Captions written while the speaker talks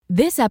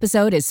This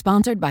episode is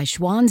sponsored by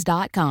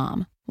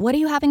Schwans.com. What are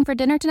you having for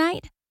dinner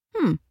tonight?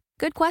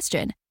 Good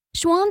question.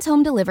 Schwans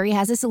Home Delivery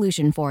has a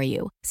solution for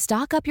you.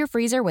 Stock up your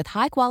freezer with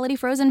high-quality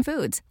frozen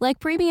foods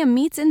like premium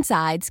meats and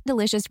sides,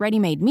 delicious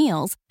ready-made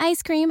meals,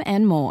 ice cream,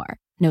 and more.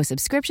 No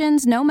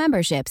subscriptions, no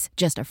memberships,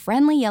 just a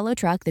friendly yellow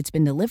truck that's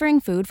been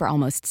delivering food for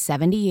almost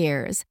 70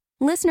 years.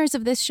 Listeners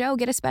of this show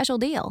get a special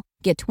deal.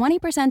 Get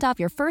 20% off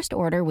your first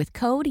order with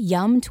code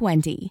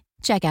YUM20.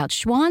 Check out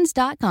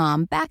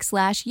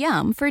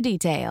schwans.com/YUM for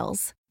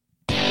details.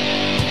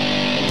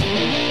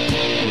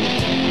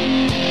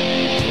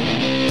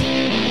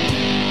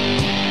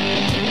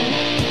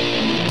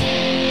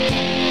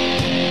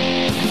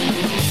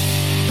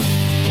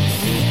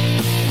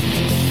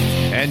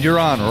 And you're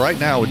on right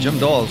now with Jim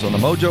Dawes on the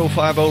Mojo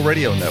 50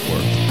 Radio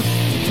Network.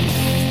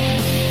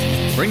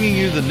 Bringing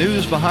you the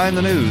news behind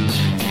the news,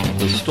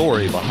 the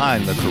story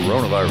behind the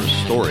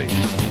coronavirus story.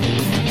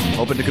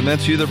 Hoping to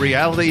convince you that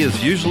reality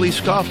is usually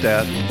scoffed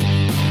at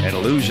and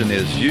illusion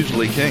is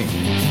usually king.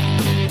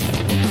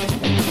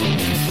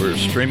 We're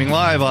streaming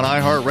live on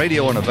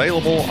iHeartRadio and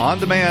available on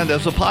demand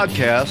as a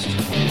podcast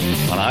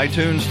on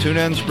iTunes,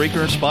 TuneIn,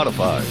 Spreaker, and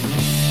Spotify.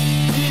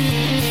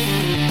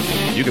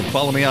 You can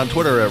follow me on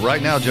Twitter at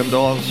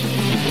RightNowJimDawes.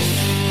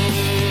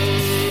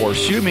 Or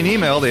shoot me an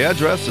email. The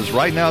address is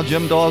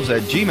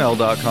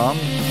rightnowjimdawes@gmail.com.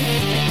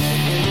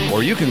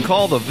 Or you can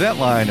call the vent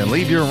line and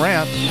leave your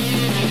rants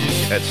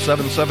at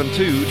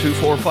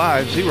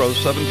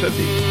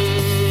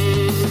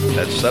 772-245-0750.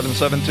 That's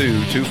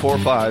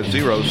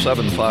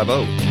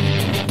 772-245-0750.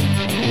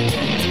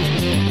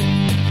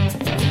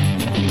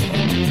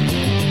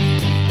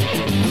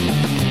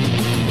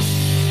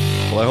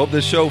 Well, I hope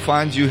this show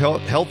finds you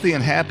healthy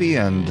and happy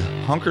and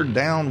hunkered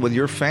down with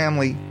your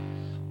family,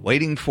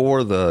 waiting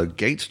for the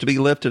gates to be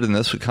lifted and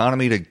this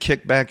economy to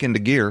kick back into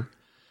gear.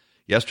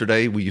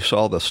 Yesterday, we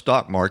saw the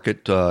stock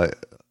market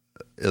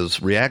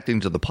is reacting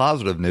to the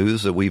positive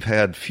news that we've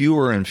had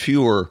fewer and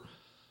fewer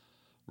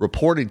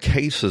reported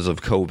cases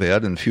of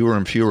COVID and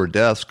fewer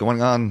deaths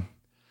going on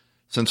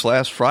since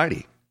last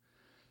Friday.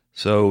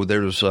 So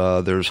there's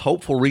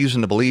hopeful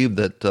reason to believe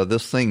that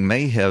this thing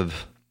may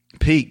have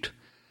peaked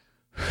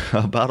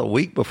about a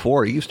week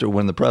before Easter,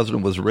 when the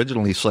president was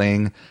originally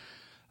saying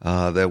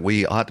that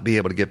we ought to be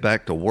able to get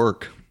back to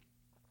work.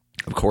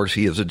 Of course,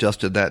 he has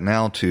adjusted that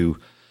now to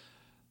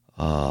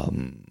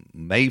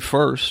May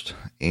 1st,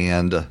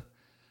 and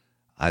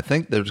I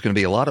think there's going to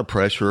be a lot of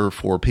pressure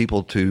for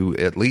people to,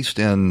 at least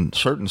in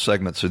certain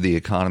segments of the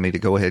economy, to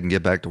go ahead and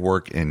get back to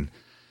work and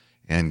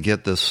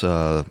get this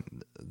the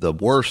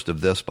worst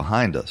of this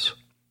behind us.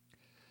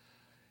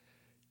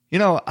 You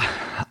know,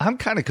 I'm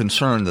kind of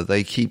concerned that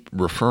they keep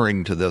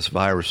referring to this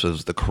virus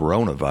as the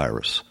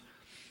coronavirus.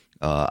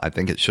 I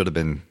think it should have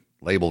been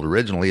labeled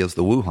originally as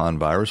the Wuhan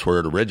virus, where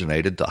it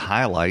originated, to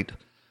highlight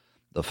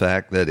the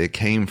fact that it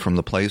came from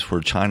the place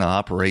where China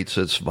operates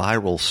its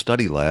viral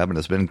study lab and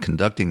has been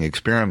conducting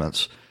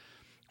experiments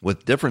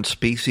with different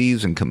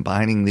species and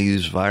combining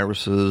these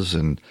viruses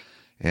and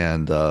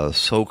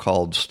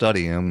so-called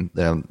studying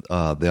them.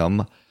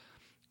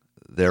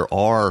 There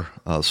are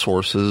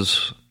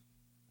sources,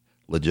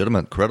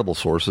 legitimate, credible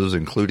sources,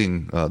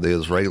 including the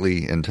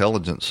Israeli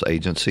intelligence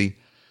agency,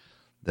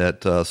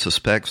 that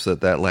suspects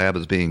that lab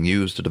is being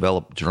used to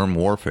develop germ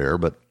warfare.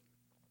 But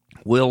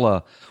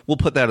we'll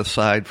put that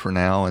aside for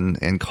now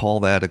and call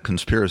that a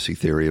conspiracy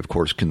theory. Of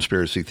course,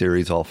 conspiracy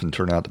theories often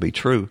turn out to be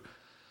true.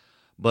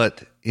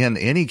 But in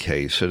any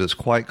case, it is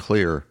quite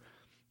clear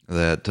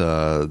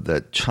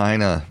that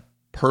China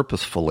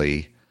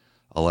purposefully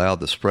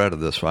allowed the spread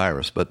of this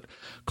virus. But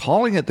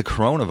calling it the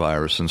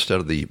coronavirus instead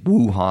of the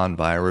Wuhan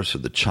virus or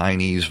the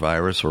Chinese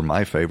virus, or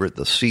my favorite,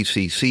 the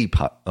CCC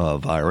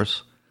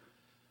virus,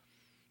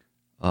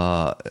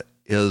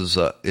 is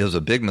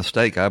a big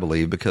mistake, I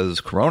believe, because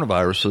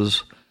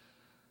coronaviruses,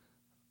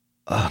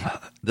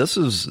 this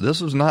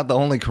is not the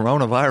only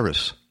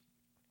coronavirus.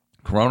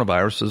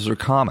 Coronaviruses are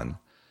common.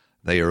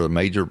 They are a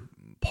major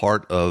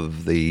part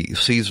of the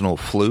seasonal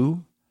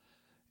flu.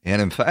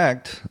 And in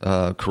fact,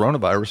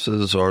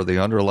 coronaviruses are the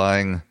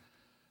underlying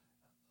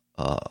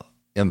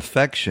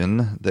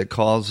infection that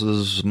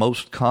causes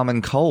most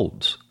common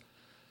colds.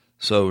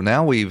 So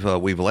now we've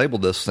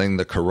labeled this thing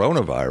the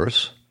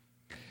coronavirus,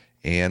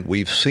 and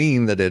we've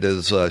seen that it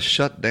has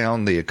shut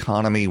down the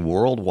economy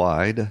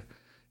worldwide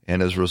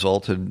and has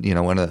resulted,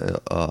 in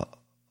a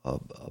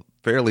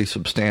fairly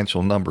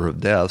substantial number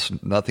of deaths.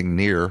 Nothing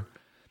near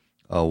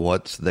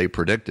what they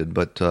predicted,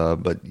 but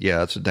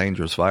yeah, it's a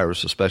dangerous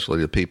virus,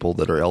 especially to people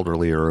that are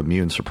elderly or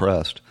immune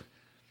suppressed.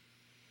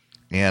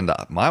 And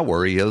my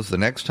worry is the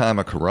next time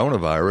a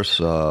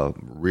coronavirus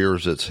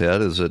rears its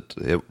head, as it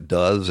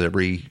does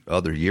every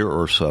other year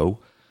or so,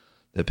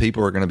 that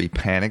people are going to be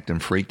panicked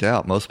and freaked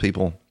out. Most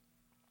people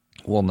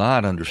will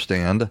not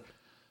understand,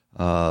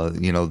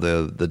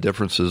 the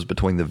differences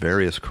between the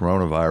various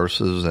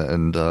coronaviruses,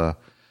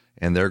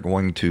 and they're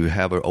going to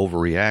have an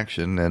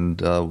overreaction,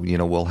 and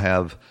we'll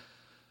have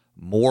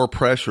more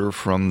pressure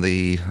from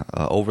the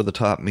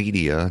over-the-top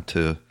media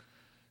to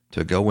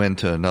go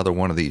into another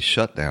one of these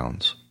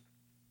shutdowns.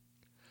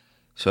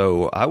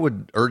 So I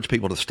would urge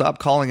people to stop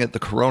calling it the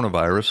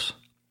coronavirus.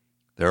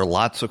 There are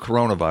lots of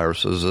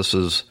coronaviruses. This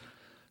is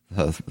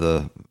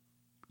the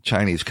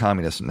Chinese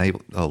communists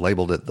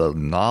labeled it the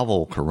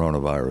novel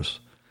coronavirus.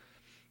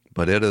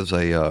 But it is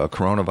a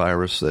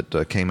coronavirus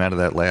that came out of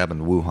that lab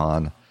in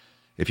Wuhan.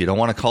 If you don't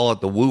want to call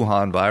it the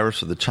Wuhan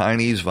virus or the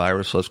Chinese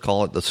virus, let's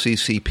call it the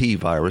CCP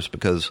virus,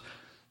 because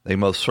they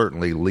most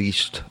certainly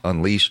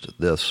unleashed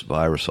this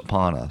virus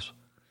upon us.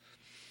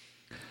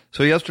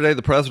 So yesterday,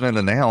 the president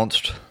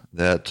announced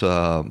that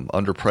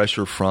under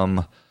pressure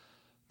from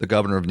the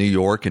governor of New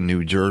York and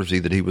New Jersey,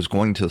 that he was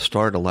going to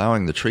start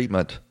allowing the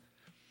treatment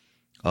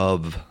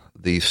of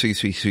the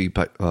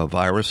CCP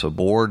virus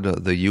aboard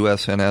the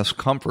USNS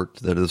Comfort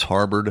that is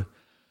harbored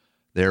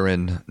there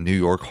in New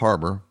York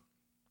Harbor.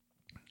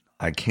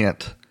 I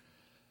can't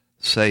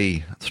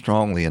say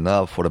strongly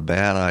enough what a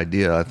bad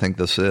idea I think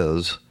this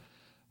is.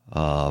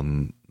 A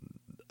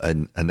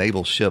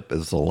naval ship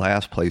is the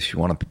last place you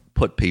want to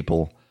put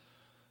people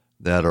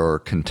that are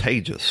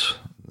contagious.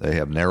 They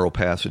have narrow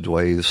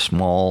passageways,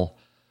 small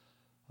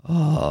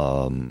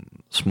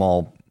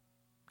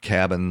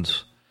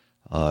cabins.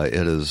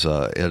 It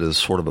is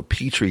sort of a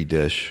petri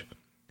dish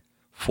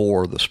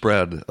for the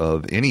spread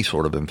of any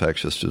sort of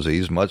infectious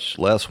disease, much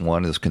less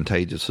one as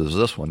contagious as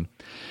this one.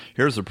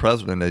 Here's the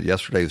president at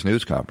yesterday's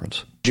news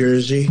conference.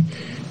 Jersey,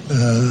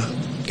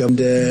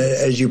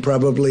 as you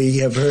probably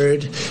have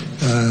heard,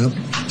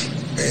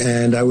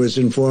 and I was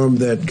informed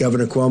that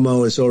Governor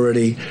Cuomo has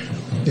already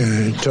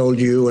told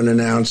you and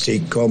announced. He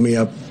called me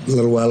up a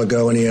little while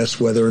ago and he asked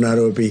whether or not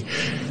it would be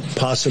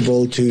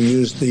possible to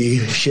use the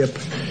ship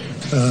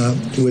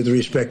with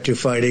respect to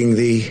fighting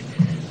the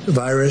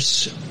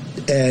virus.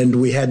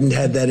 And we hadn't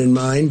had that in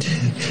mind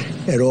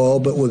at all,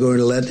 but we're going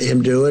to let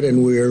him do it.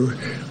 And we're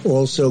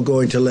also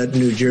going to let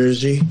New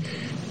Jersey,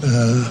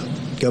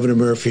 Governor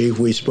Murphy,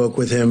 we spoke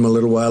with him a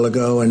little while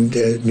ago, and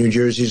New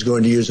Jersey is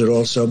going to use it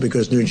also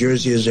because New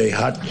Jersey is a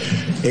hot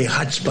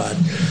spot.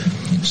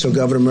 So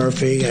Governor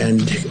Murphy and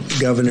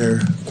Governor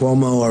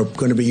Cuomo are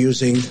going to be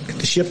using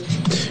the ship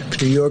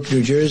to New York,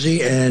 New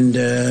Jersey, and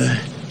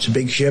it's a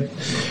big ship.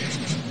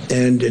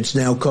 And it's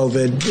now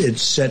COVID.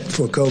 It's set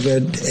for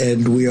COVID,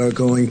 and we are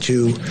going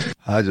to.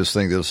 I just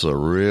think this is a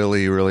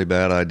really, really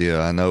bad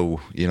idea. I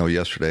know,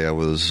 yesterday I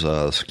was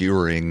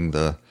skewering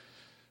the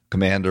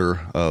commander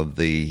of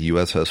the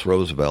USS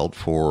Roosevelt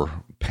for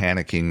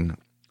panicking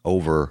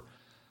over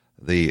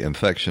the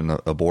infection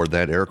aboard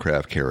that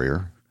aircraft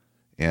carrier,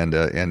 and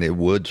it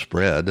would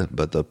spread.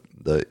 But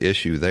the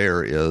issue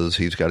there is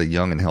he's got a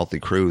young and healthy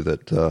crew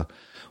that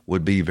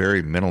would be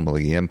very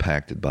minimally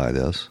impacted by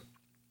this.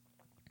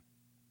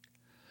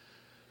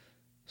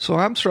 So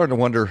I'm starting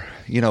to wonder,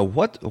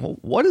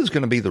 what is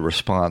going to be the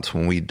response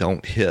when we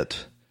don't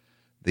hit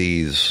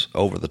these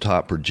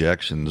over-the-top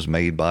projections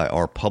made by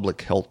our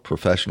public health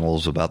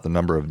professionals about the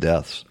number of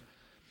deaths?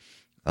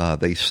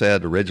 They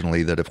said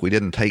originally that if we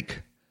didn't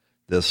take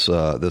this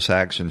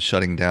action,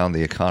 shutting down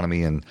the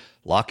economy and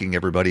locking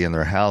everybody in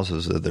their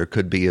houses, that there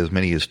could be as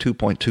many as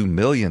 2.2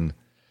 million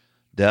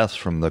deaths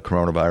from the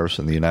coronavirus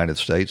in the United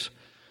States.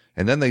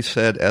 And then they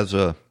said as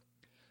a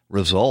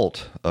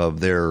result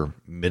of their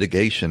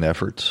mitigation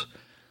efforts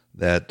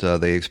that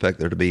they expect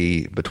there to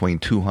be between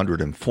 200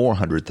 and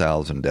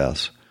 400,000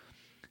 deaths.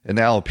 It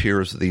now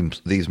appears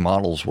that these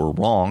models were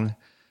wrong.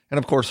 And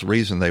of course, the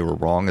reason they were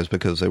wrong is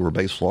because they were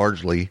based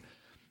largely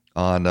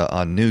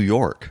on New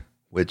York,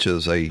 which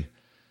is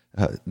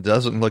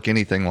doesn't look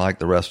anything like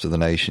the rest of the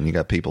nation. You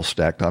got people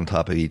stacked on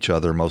top of each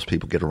other. Most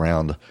people get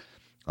around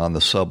on the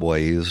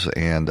subways,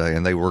 and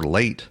they were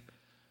late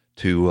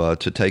to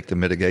take the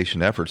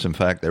mitigation efforts. In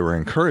fact, they were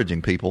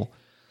encouraging people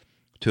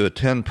to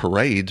attend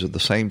parades at the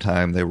same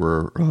time they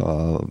were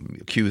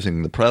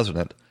accusing the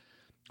president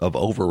of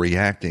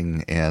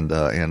overreacting and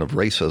of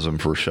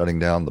racism for shutting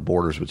down the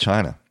borders with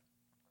China.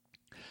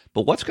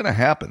 But what's going to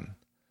happen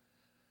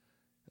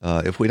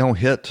if we don't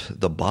hit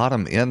the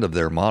bottom end of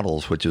their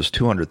models, which is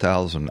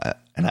 200,000?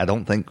 And I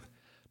don't think,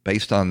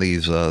 based on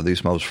these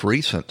most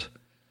recent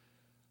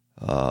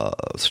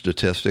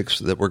statistics,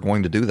 that we're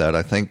going to do that.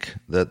 I think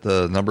that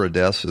the number of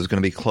deaths is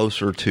going to be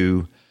closer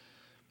to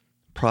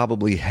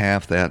probably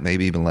half that,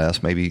 maybe even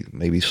less,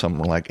 maybe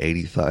something like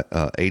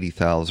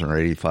 80,000 or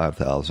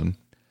 85,000.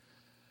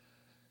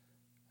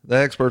 The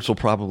experts will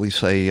probably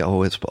say,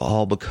 it's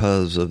all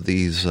because of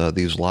these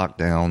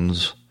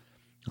lockdowns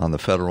on the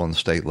federal and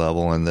state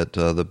level, and that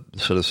the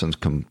citizens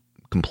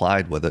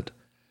complied with it.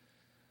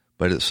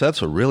 But it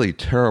sets a really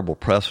terrible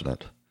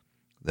precedent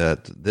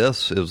that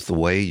this is the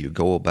way you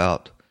go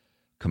about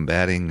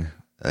combating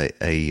a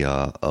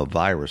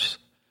virus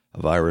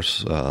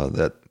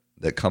that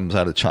comes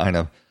out of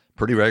China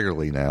pretty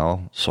regularly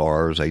now.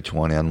 SARS,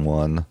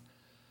 H1N1,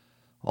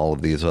 all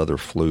of these other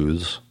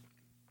flus.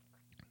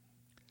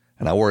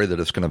 And I worry that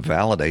it's going to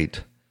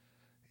validate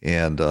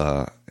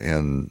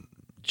and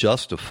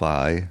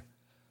justify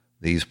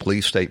these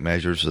police state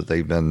measures that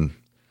they've been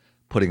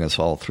putting us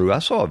all through. I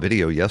saw a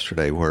video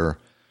yesterday where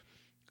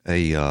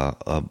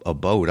a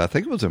boat, I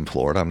think it was in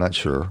Florida, I'm not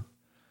sure,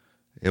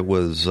 It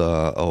was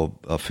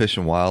a fish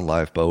and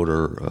wildlife boat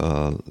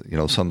or,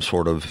 some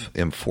sort of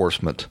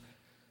enforcement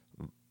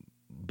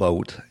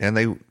boat.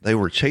 And they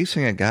were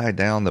chasing a guy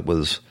down that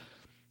was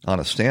on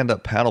a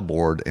stand-up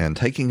paddleboard and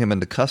taking him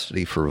into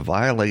custody for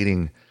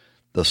violating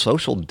the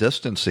social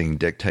distancing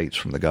dictates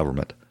from the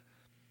government.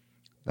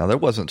 Now, there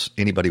wasn't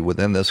anybody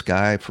within this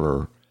guy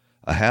for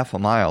a half a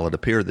mile. It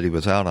appeared that he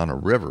was out on a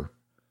river.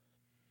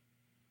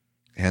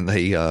 And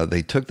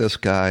they took this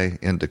guy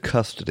into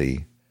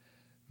custody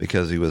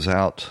because he was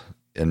out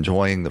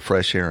enjoying the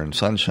fresh air and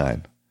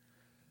sunshine.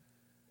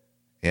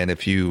 And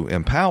if you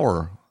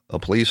empower a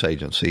police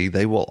agency,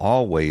 they will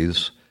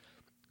always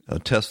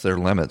test their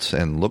limits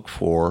and look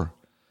for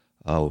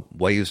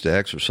ways to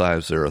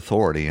exercise their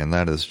authority. And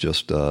that is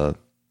just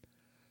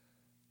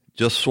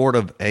sort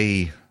of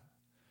a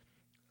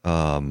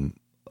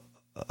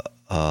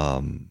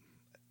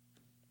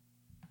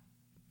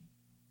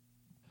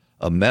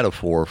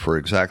metaphor for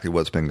exactly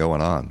what's been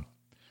going on.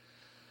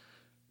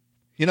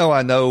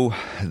 I know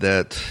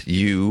that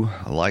you,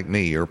 like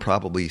me, are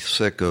probably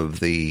sick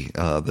of the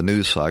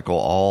news cycle,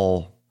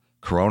 all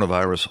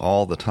coronavirus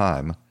all the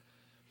time.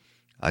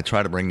 I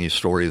try to bring you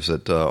stories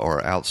that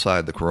are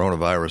outside the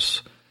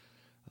coronavirus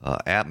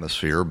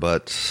atmosphere,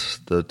 but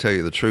to tell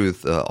you the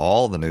truth,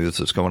 all the news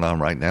that's going on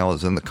right now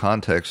is in the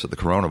context of the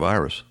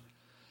coronavirus.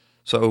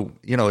 So,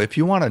 if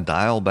you want to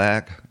dial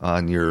back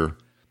on your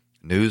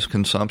news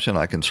consumption,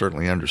 I can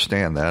certainly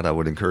understand that. I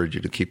would encourage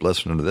you to keep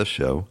listening to this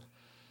show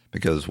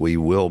because we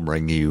will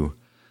bring you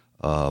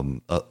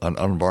an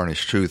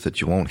unvarnished truth that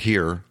you won't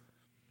hear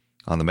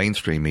on the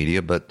mainstream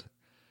media. But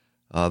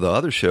the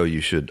other show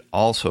you should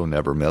also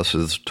never miss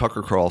is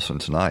Tucker Carlson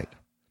Tonight.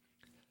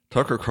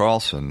 Tucker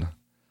Carlson,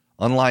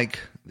 unlike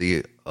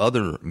the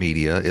other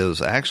media,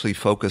 is actually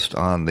focused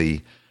on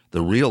the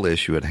real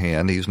issue at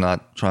hand. He's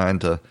not trying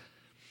to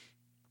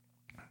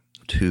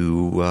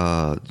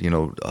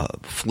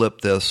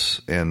flip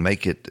this and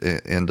make it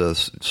into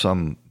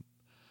some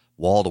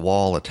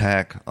wall-to-wall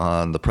attack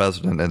on the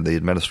president and the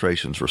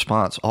administration's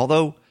response,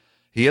 although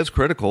he is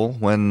critical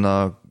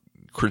when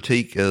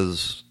critique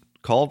is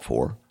called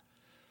for.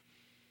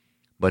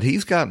 But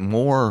he's got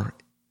more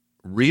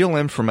real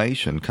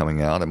information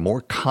coming out and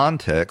more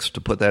context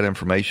to put that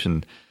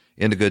information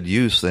into good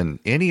use than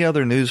any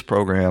other news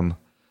program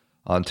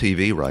on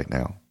TV right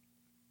now.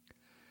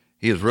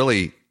 He has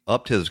really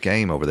upped his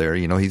game over there.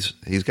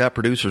 He's got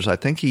producers. I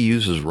think he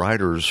uses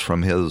writers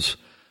from his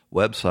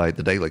website,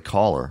 The Daily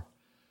Caller,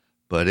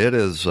 but it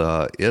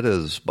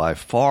is by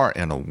far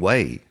and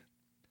away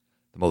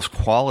the most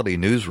quality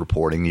news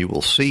reporting you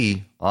will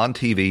see on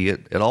TV.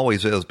 It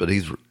always is, but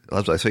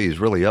as I say, he's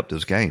really upped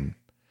his game.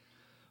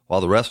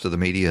 While the rest of the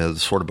media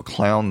has sort of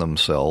clowned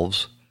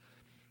themselves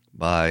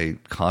by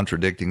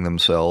contradicting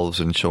themselves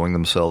and showing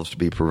themselves to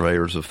be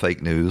purveyors of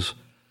fake news,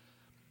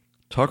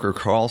 Tucker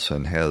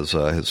Carlson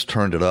has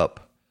turned it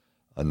up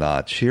a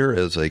notch. Here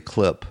is a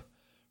clip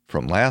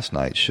from last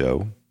night's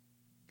show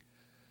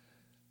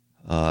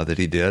that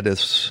he did.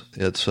 It's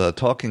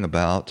talking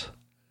about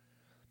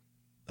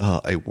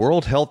a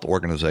World Health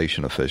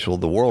Organization official.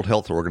 The World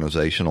Health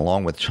Organization,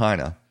 along with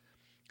China,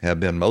 have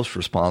been most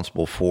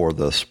responsible for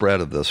the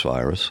spread of this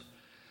virus.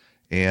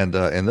 And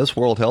this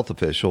World Health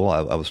official,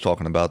 I was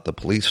talking about the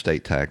police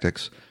state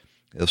tactics,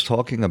 is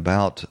talking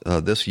about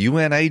this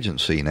UN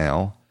agency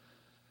now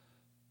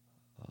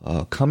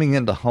coming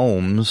into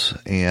homes,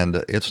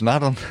 and it's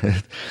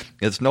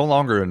no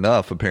longer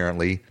enough,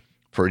 apparently,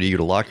 for you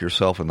to lock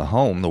yourself in the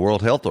home. The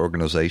World Health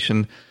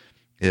Organization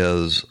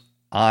is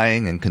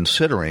eyeing and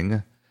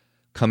considering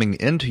coming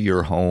into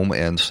your home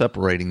and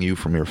separating you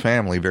from your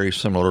family, very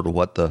similar to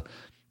what the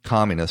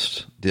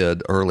communists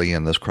did early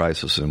in this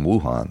crisis in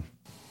Wuhan.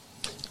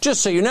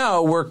 Just so you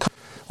know,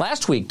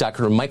 last week,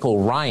 Dr.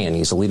 Michael Ryan,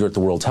 he's a leader at the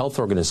World Health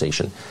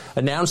Organization,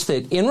 announced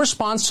that in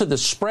response to the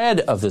spread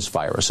of this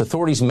virus,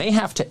 authorities may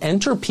have to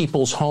enter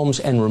people's homes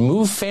and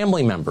remove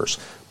family members,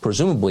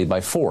 presumably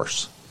by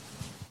force.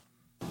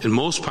 In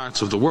most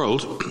parts of the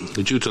world,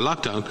 due to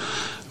lockdown,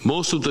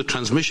 most of the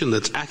transmission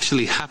that's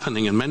actually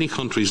happening in many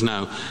countries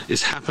now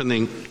is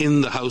happening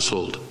in the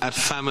household, at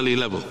family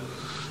level.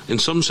 In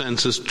some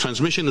senses,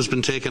 transmission has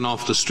been taken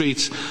off the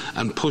streets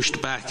and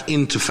pushed back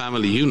into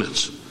family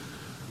units.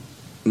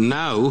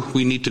 Now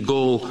we need to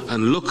go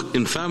and look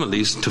in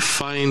families to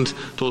find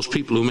those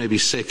people who may be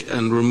sick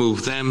and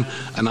remove them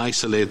and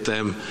isolate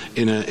them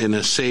in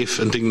a safe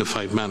and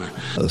dignified manner.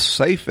 A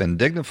safe and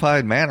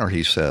dignified manner,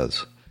 he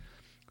says.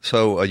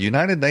 So a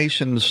United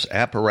Nations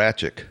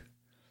apparatchik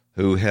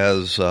who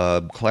has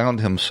clowned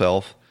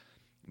himself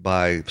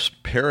by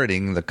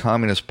parroting the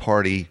Communist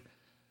Party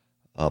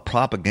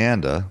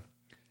propaganda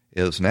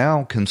is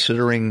now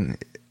considering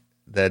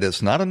that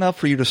it's not enough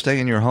for you to stay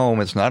in your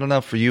home. It's not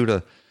enough for you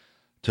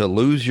to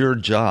lose your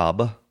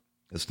job.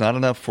 It's not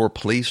enough for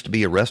police to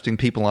be arresting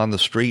people on the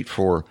street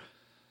for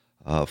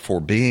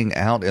being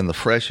out in the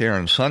fresh air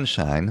and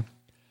sunshine.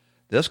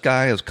 This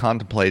guy is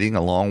contemplating,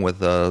 along with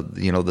the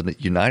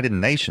United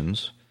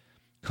Nations,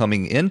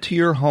 coming into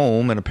your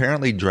home and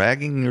apparently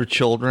dragging your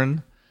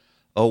children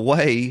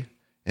away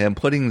and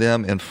putting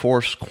them in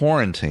forced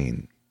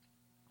quarantine.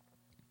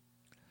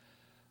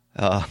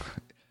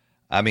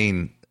 I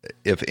mean,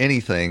 if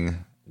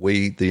anything,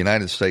 the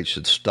United States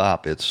should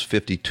stop its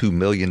 $52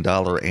 million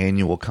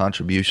annual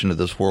contribution to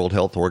this World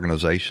Health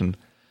Organization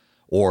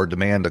or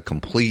demand a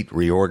complete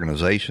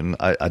reorganization.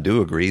 I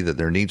do agree that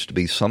there needs to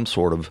be some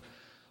sort of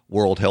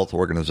World Health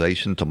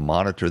Organization to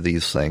monitor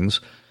these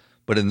things.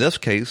 But in this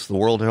case, the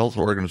World Health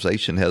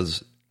Organization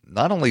has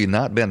not only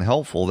not been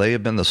helpful, they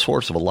have been the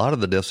source of a lot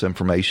of the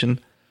disinformation,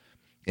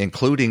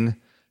 including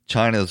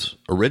China's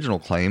original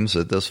claims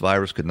that this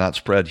virus could not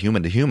spread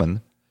human to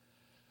human.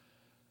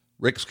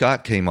 Rick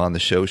Scott came on the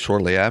show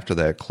shortly after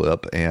that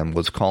clip and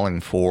was calling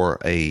for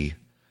an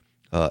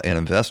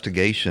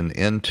investigation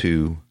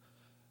into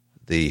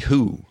the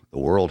WHO, the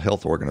World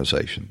Health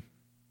Organization.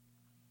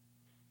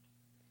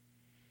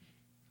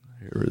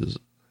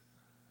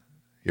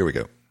 Here we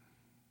go.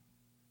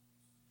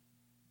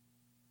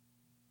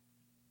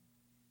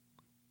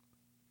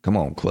 Come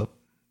on, clip.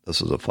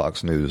 This is a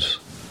Fox News.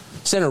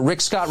 Senator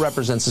Rick Scott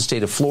represents the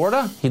state of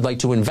Florida. He'd like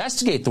to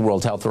investigate the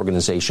World Health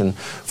Organization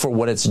for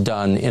what it's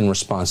done in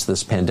response to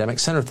this pandemic.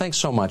 Senator, thanks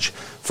so much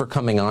for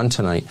coming on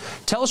tonight.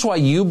 Tell us why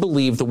you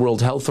believe the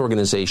World Health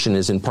Organization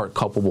is in part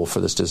culpable for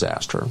this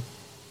disaster.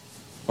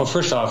 Well,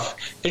 first off,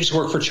 they just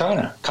work for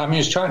China,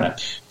 communist China.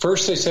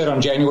 First, they said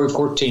on January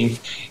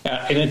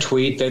 14th in a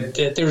tweet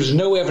that there was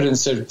no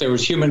evidence that there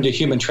was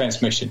human-to-human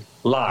transmission.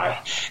 Lie.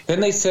 Then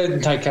they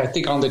said, I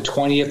think on the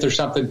 20th or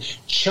something,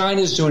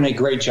 China's doing a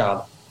great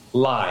job.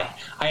 Lie.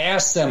 I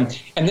asked them,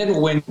 and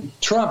then when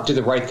Trump did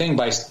the right thing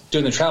by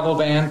doing the travel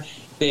ban,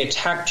 they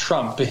attacked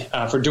Trump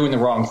for doing the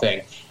wrong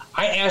thing.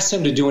 I asked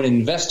them to do an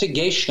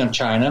investigation of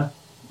China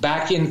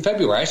back in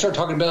February. I started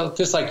talking about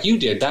this like you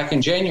did back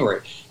in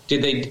January.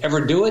 Did they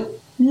ever do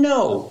it?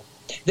 No.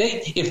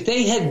 If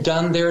they had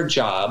done their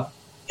job,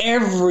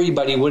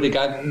 everybody would have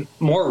gotten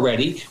more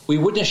ready. We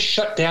wouldn't have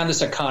shut down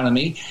this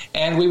economy,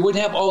 and we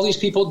wouldn't have all these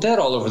people dead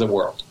all over the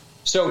world.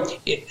 So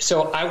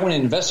I want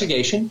an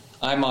investigation.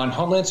 I'm on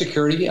Homeland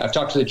Security. I've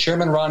talked to the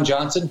chairman, Ron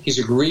Johnson. He's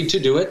agreed to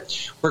do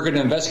it. We're going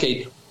to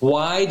investigate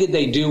why did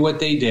they do what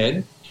they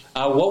did?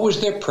 What was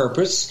their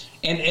purpose?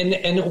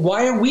 And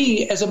why are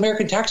we, as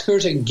American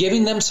taxpayers,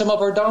 giving them some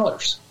of our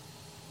dollars?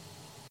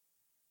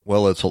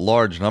 Well, it's a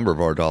large number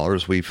of our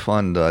dollars. We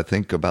fund, I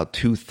think, about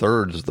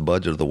 2/3 of the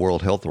budget of the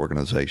World Health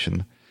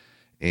Organization.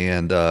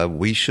 And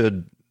we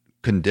should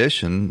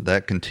condition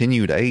that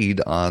continued aid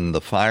on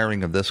the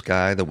firing of this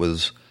guy that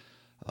was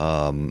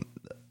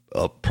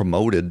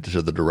promoted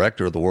to the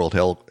director of the World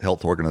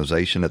Health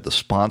Organization at the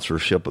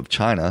sponsorship of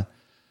China,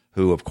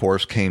 who, of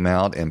course, came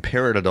out and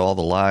parroted all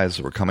the lies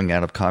that were coming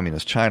out of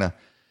communist China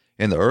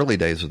in the early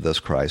days of this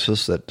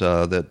crisis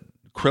that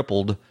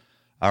crippled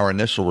our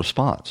initial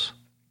response.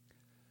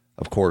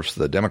 Of course,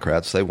 the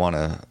Democrats, they want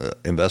to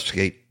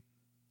investigate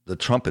the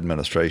Trump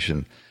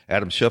administration.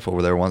 Adam Schiff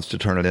over there wants to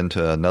turn it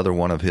into another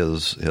one of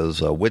his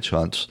witch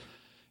hunts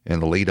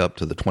in the lead up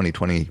to the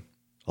 2020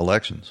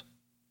 elections.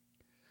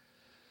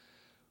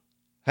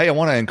 Hey, I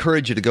want to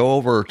encourage you to go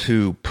over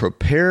to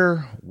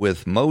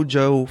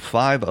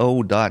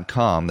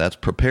preparewithmojo50.com. That's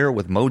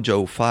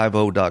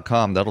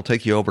preparewithmojo50.com. That'll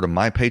take you over to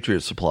My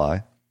Patriot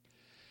Supply.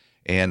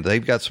 And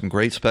they've got some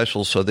great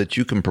specials so that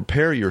you can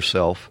prepare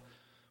yourself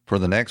for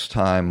the next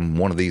time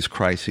one of these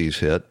crises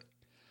hit.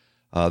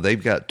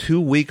 They've got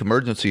 2-week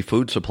emergency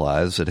food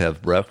supplies that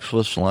have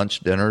breakfast,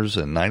 lunch, dinners,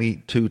 and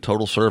 92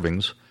 total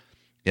servings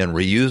in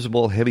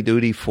reusable,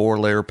 heavy-duty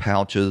 4-layer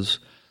pouches.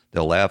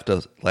 They'll last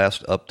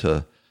up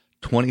to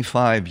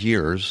 25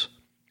 years.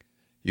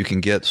 You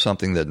can get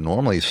something that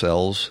normally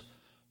sells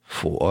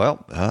for,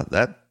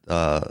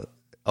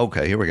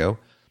 okay, here we go.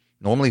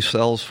 Normally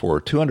sells for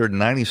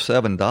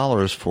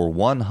 $297 for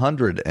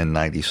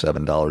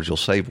 $197. You'll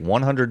save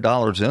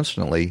 $100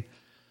 instantly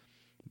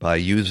by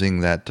using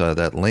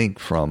that link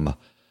from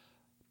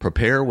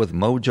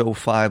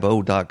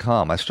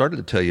preparewithmojo50.com. I started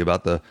to tell you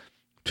about the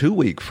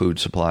 2-week food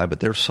supply, but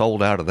they're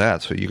sold out of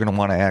that, so you're going to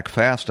want to act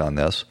fast on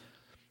this.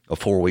 A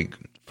 4-week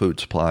food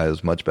supply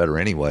is much better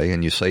anyway,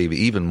 and you save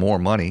even more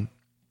money.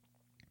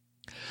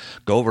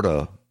 Go over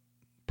to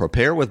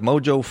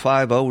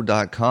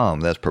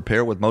preparewithmojo50.com. That's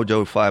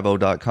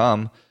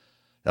preparewithmojo50.com.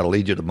 That'll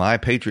lead you to My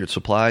Patriot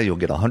Supply. You'll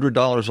get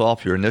 $100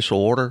 off your initial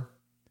order,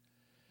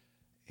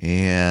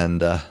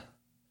 and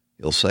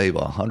you'll save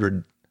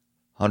 $100.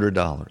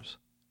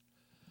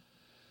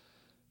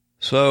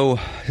 So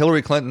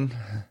Hillary Clinton,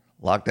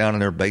 locked down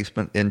in her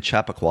basement in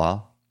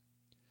Chappaqua,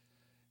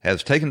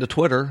 has taken to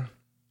Twitter,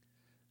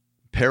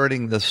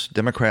 parroting this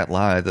Democrat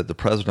lie that the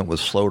president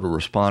was slow to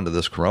respond to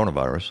this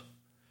coronavirus.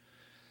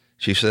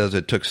 She says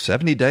it took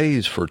 70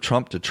 days for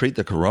Trump to treat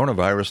the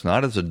coronavirus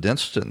not as a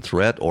distant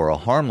threat or a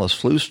harmless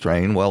flu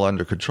strain well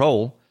under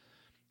control,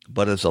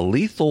 but as a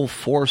lethal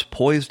force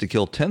poised to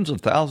kill tens of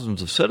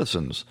thousands of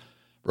citizens.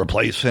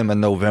 Replace him in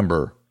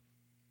November.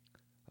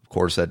 Of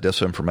course, that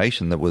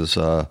disinformation that was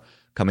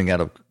coming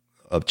out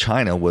of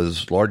China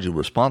was largely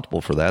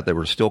responsible for that. They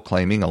were still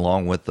claiming,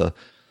 along with the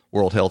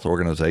World Health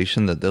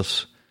Organization, that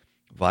this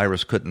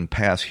virus couldn't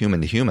pass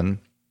human to human.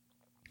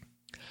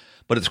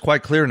 But it's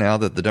quite clear now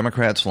that the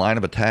Democrats' line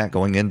of attack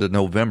going into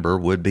November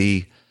would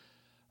be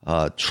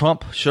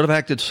Trump should have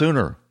acted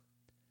sooner,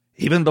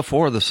 even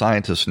before the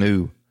scientists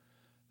knew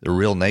the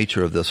real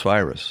nature of this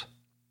virus.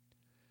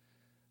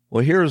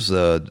 Well, here's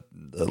a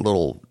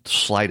little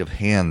sleight of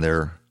hand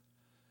they're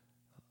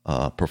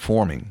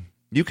performing.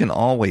 You can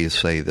always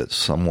say that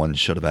someone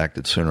should have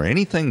acted sooner.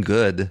 Anything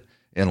good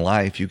in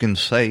life, you can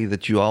say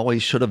that you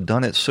always should have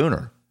done it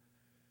sooner.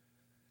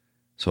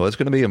 So it's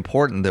going to be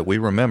important that we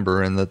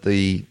remember and that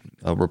the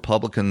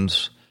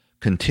Republicans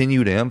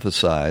continue to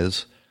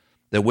emphasize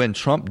that when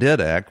Trump did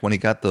act, when he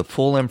got the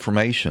full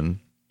information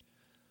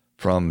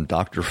from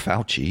Dr.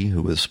 Fauci,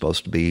 who was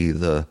supposed to be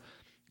the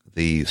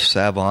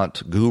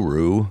savant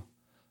guru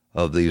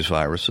of these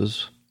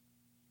viruses,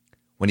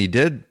 when he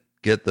did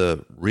get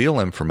the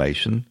real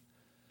information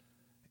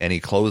and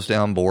he closed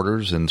down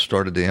borders and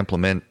started to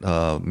implement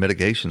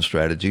mitigation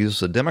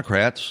strategies, the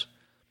Democrats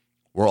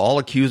were all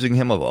accusing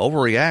him of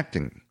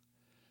overreacting,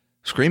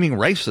 screaming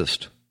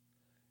racist,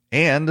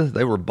 and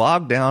they were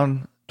bogged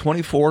down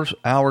 24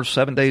 hours,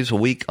 7 days a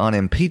week on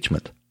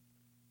impeachment.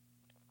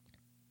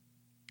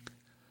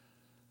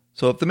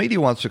 So if the media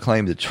wants to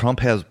claim that Trump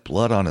has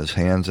blood on his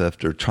hands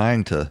after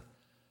trying to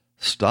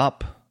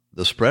stop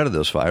the spread of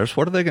this virus,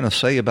 what are they going to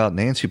say about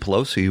Nancy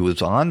Pelosi, who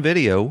was on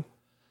video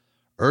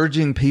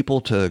urging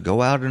people to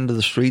go out into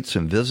the streets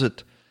and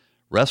visit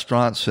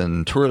restaurants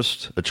and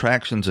tourist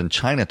attractions in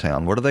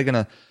Chinatown? What are they going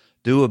to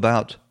do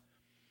about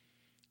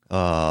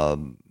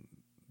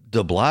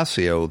de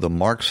Blasio, the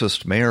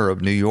Marxist mayor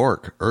of New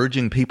York,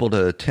 urging people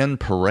to attend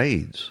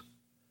parades?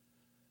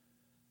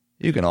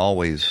 You can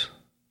always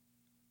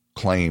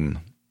claim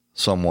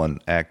someone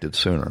acted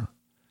sooner.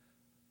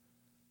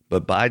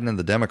 But Biden and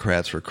the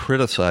Democrats are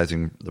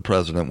criticizing the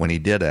president when he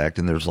did act,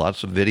 and there's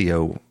lots of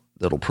video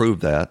that'll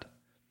prove that.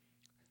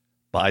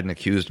 Biden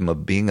accused him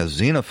of being a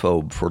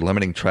xenophobe for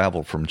limiting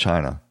travel from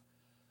China.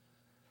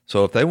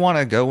 So if they want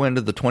to go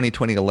into the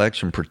 2020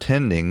 election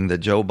pretending that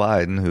Joe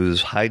Biden,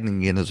 who's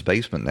hiding in his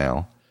basement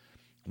now,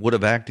 would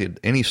have acted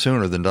any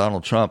sooner than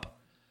Donald Trump,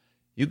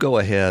 you go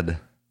ahead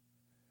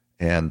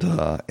and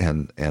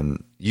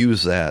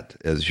use that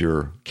as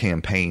your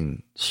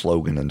campaign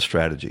slogan and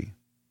strategy.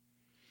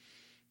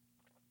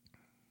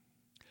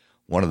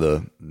 One of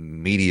the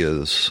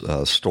media's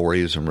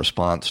stories in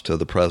response to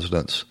the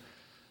president's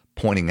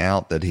pointing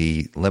out that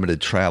he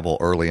limited travel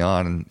early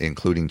on,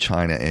 including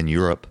China and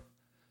Europe.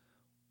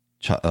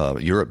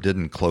 Europe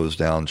didn't close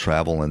down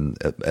travel, and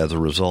as a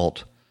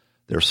result,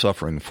 they're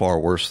suffering far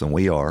worse than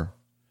we are.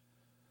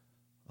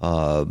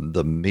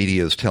 The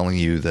media is telling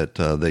you that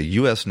the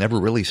U.S. never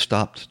really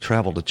stopped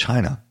travel to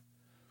China.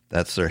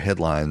 That's their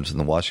headlines in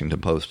the Washington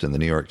Post and the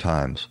New York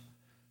Times.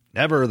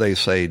 Never, they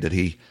say, did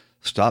he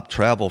stop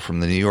travel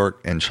from the New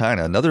York and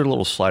China. Another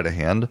little sleight of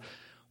hand,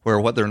 where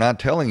what they're not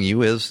telling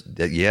you is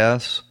that,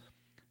 yes,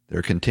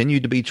 there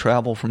continued to be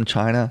travel from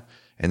China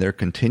and there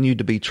continued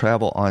to be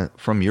travel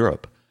from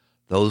Europe.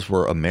 Those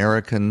were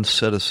American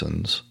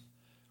citizens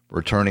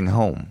returning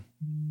home.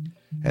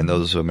 And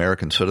those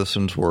American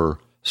citizens were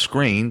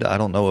screened. I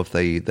don't know if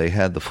they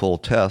had the full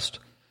test,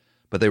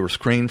 but they were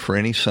screened for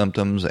any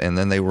symptoms, and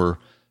then they were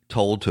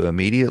told to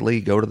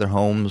immediately go to their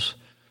homes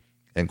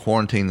and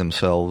quarantine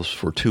themselves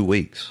for 2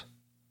 weeks.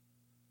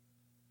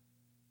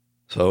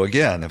 So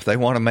again, if they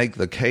want to make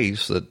the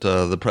case that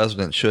the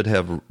president should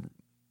have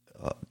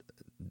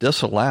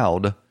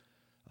disallowed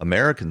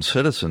American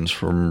citizens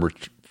from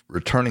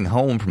returning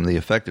home from the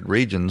affected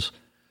regions,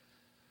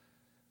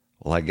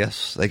 well, I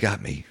guess they got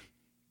me.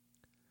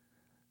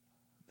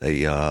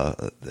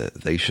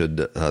 They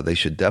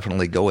should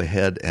definitely go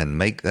ahead and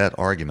make that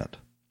argument.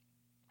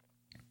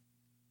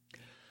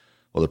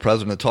 Well, the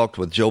president talked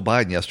with Joe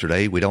Biden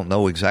yesterday. We don't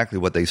know exactly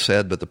what they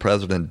said, but the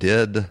president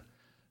did.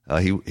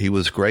 He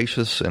was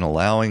gracious in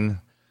allowing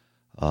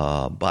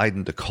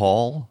Biden to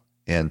call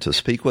and to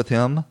speak with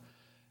him,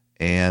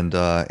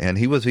 and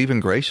he was even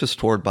gracious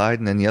toward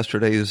Biden in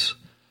yesterday's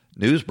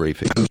news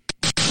briefing.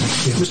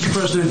 Mr.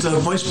 President,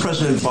 Vice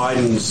President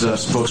Biden's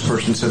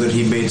spokesperson said that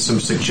he made some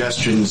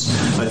suggestions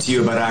to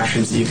you about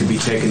actions that you could be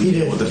taking to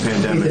deal with the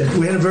pandemic. He did.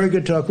 We had a very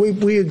good talk.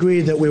 We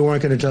agreed that we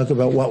weren't going to talk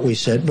about what we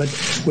said, but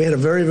we had a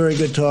very, very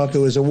good talk. It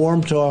was a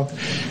warm talk.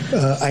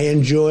 I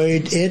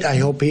enjoyed it. I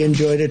hope he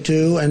enjoyed it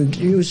too. And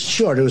it was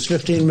short. It was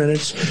 15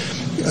 minutes.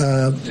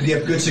 Did he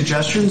have good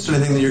suggestions?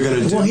 Anything that you're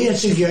going to do? Well, he had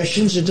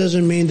suggestions. It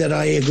doesn't mean that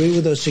I agree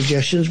with those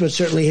suggestions, but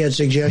certainly he had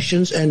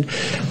suggestions. And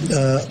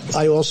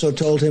I also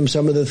told him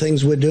some of the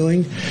things we're doing.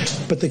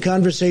 But the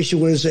conversation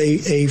was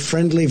a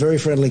friendly, very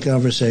friendly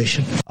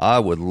conversation. I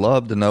would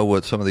love to know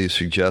what some of these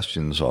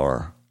suggestions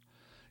are.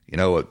 You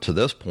know, to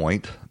this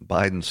point,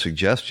 Biden's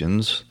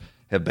suggestions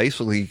have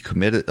basically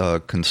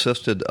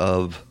consisted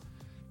of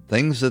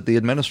things that the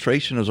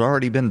administration has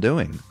already been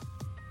doing.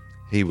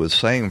 He was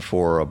saying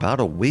for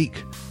about a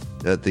week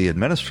that the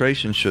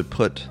administration should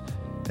put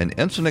an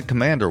incident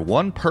commander,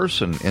 one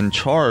person in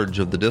charge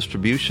of the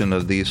distribution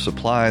of these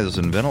supplies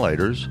and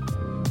ventilators.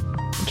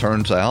 It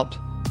turns out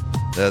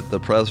that the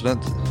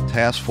president's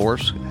task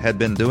force had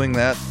been doing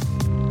that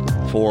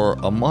for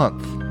a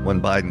month.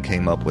 when Biden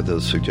came up with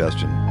his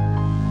suggestion.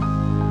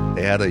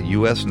 They had a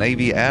U.S.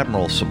 Navy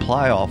Admiral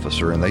supply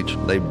officer, and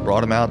they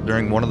brought him out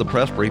during one of the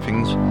press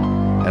briefings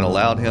and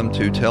allowed him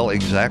to tell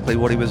exactly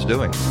what he was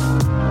doing.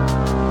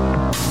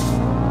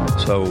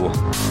 So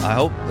I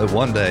hope that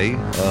one day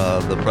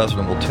the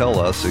president will tell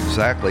us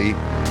exactly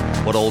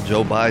what old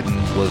Joe Biden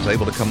was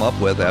able to come up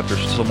with after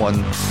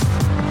someone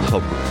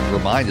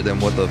reminded him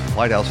what the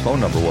White House phone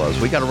number was.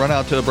 We got to run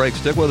out to a break.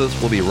 Stick with us.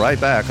 We'll be right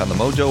back on the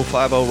Mojo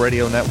 50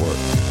 Radio Network.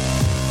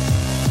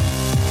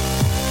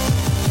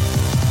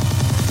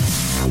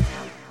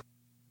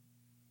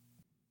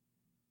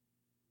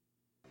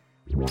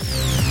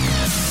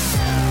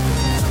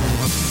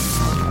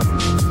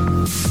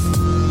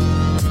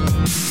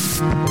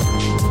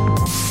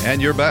 And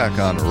you're back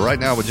on Right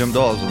Now with Jim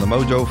Dawes on the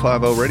Mojo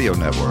 50 Radio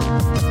Network.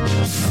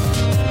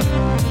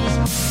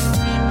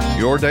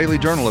 Your daily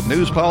journal of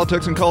news,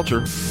 politics, and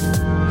culture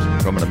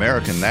from an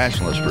American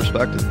nationalist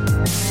perspective.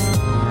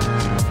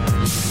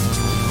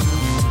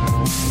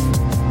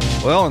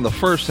 Well, in the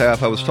first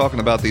half, I was talking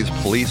about these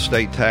police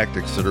state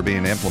tactics that are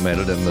being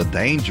implemented and the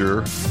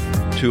danger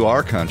to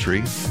our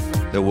country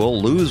that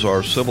we'll lose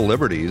our civil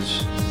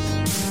liberties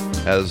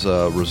as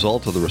a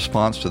result of the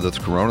response to this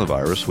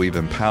coronavirus. We've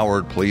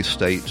empowered police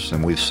states,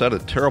 and we've set a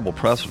terrible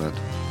precedent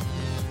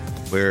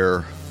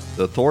where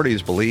the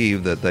authorities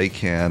believe that they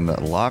can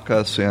lock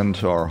us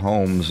into our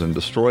homes and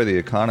destroy the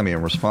economy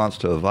in response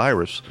to a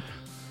virus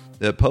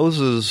that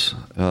poses,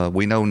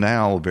 we know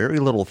now, very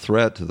little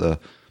threat to the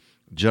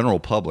general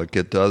public.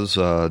 It does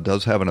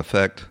have an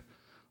effect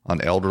on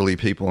elderly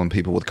people and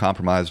people with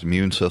compromised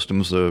immune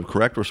systems. The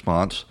correct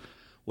response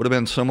would have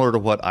been similar to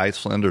what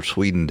Iceland or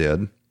Sweden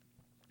did,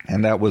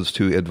 and that was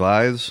to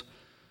advise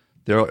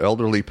their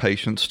elderly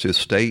patients to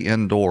stay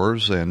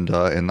indoors and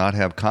not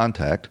have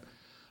contact.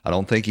 I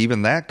don't think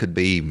even that could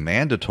be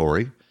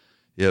mandatory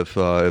if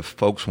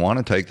folks want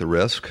to take the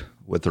risk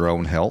with their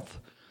own health.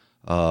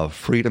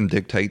 Freedom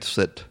dictates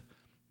that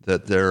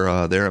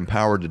they're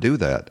empowered to do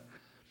that.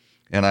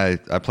 And I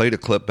played a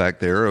clip back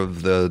there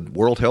of the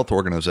World Health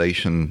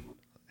Organization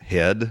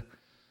head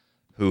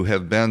who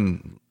have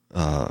been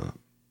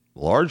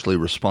largely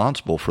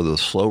responsible for the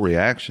slow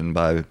reaction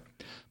by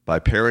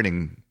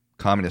parroting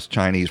communist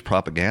Chinese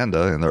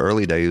propaganda in the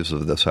early days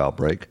of this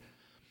outbreak.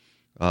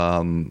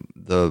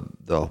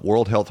 The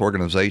World Health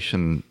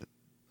Organization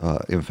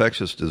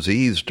infectious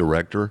disease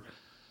director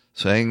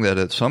saying that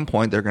at some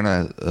point they're going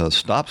to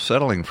stop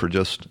settling for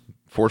just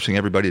forcing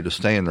everybody to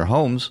stay in their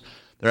homes.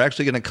 They're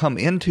actually going to come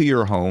into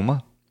your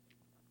home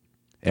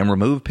and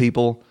remove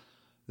people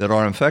that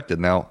are infected.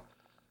 Now,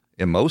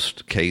 in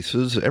most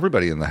cases,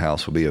 everybody in the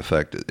house will be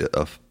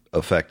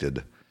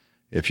affected.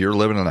 If you're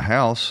living in a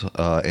house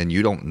and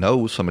you don't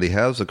know somebody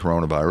has the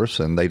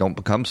coronavirus and they don't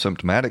become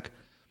symptomatic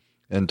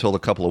until a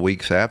couple of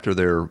weeks after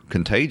they're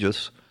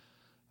contagious,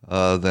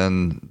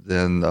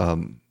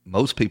 then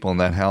most people in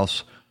that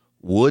house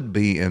would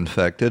be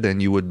infected,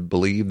 and you would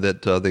believe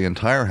that the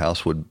entire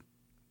house would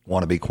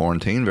want to be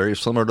quarantined, very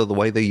similar to the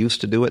way they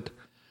used to do it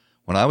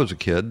when I was a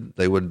kid.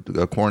 They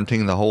would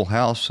quarantine the whole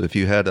house if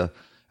you had an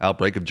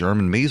outbreak of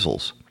German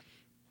measles.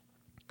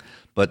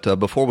 But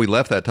before we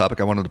left that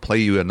topic, I wanted to play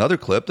you another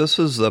clip. This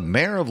is the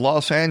mayor of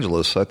Los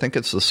Angeles. I think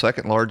it's the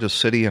second largest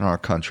city in our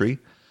country,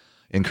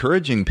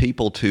 encouraging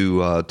people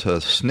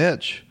to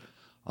snitch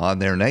on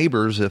their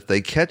neighbors if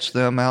they catch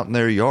them out in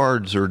their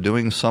yards or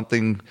doing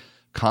something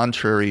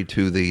contrary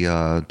to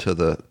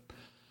the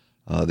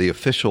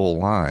official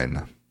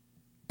line.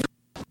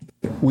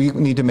 We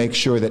need to make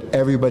sure that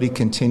everybody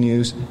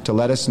continues to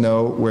let us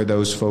know where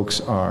those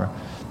folks are.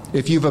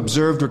 If you've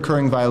observed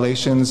recurring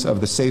violations of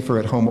the Safer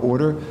at Home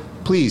order,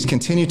 please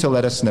continue to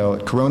let us know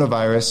at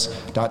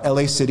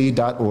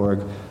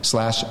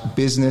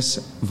coronavirus.lacity.org/business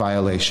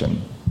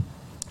violation.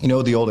 You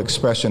know the old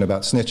expression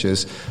about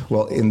snitches?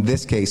 Well, in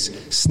this case,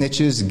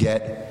 snitches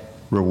get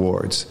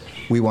rewards.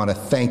 We want to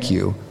thank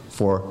you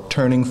for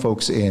turning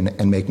folks in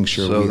and making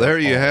sure so there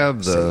you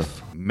have the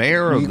safe.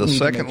 Mayor of the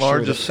second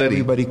largest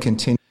city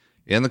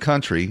in the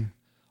country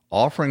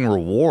offering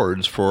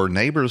rewards for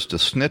neighbors to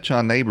snitch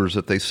on neighbors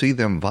if they see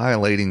them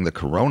violating the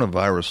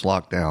coronavirus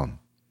lockdown.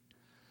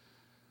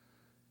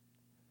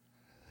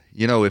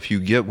 You know,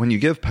 when you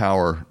give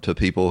power to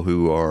people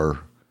who are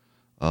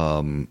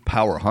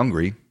power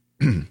hungry,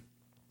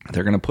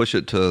 they're going to push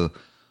it to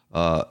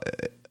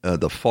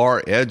the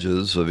far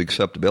edges of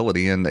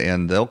acceptability,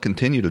 and they'll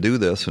continue to do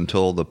this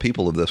until the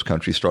people of this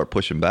country start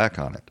pushing back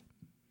on it.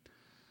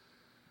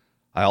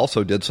 I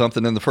also did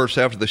something in the first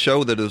half of the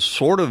show that is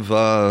sort of,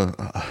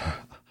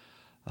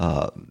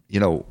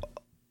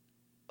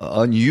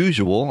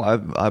 unusual.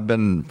 I've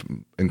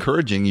been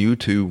encouraging you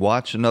to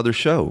watch another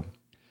show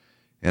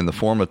in the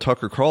form of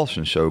Tucker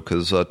Carlson show,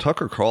 because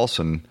Tucker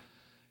Carlson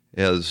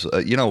is,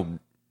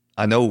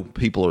 I know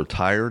people are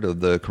tired of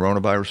the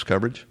coronavirus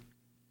coverage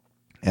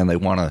and they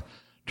want to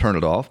turn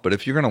it off. But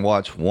if you're going to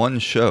watch one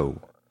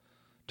show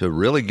to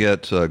really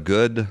get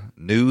good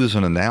news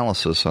and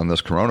analysis on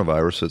this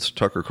coronavirus, it's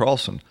Tucker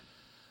Carlson.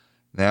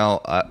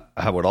 Now,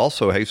 I would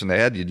also hasten to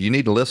add, you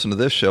need to listen to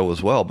this show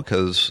as well,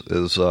 because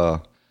as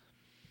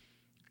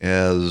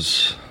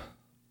as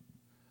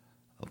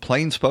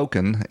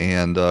plain-spoken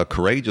and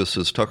courageous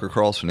as Tucker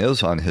Carlson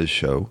is on his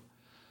show,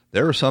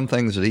 there are some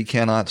things that he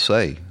cannot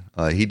say.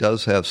 He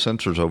does have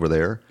censors over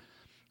there.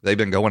 They've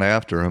been going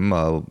after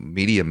him.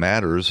 Media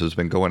Matters has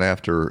been going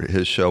after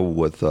his show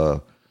with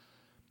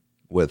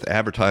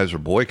advertiser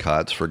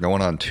boycotts for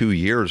going on 2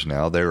 years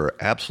now. They're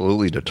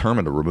absolutely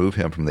determined to remove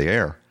him from the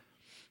air.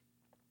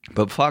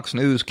 But Fox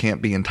News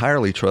can't be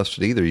entirely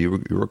trusted either.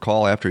 You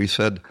recall after he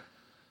said,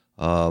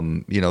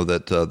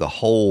 that the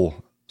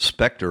whole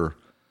specter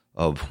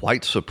of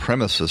white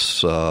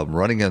supremacists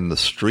running in the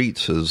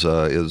streets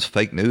is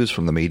fake news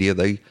from the media.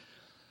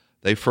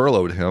 They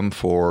furloughed him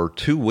for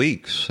 2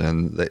 weeks,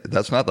 and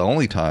that's not the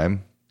only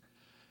time.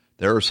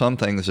 There are some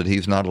things that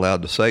he's not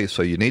allowed to say,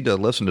 so you need to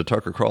listen to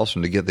Tucker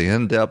Carlson to get the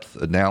in-depth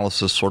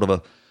analysis, sort of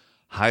a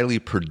highly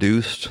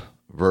produced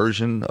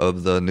version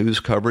of the news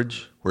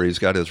coverage, where he's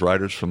got his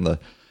writers from the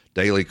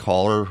Daily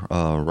Caller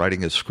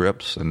writing his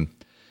scripts and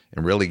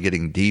really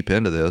getting deep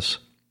into this.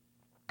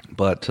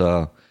 But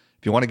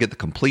if you want to get the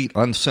complete,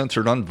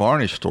 uncensored,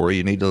 unvarnished story,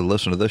 you need to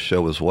listen to this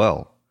show as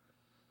well.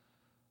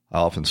 I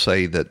often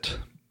say that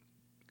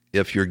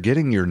if you're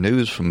getting your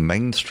news from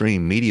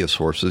mainstream media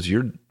sources,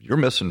 you're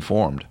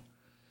misinformed,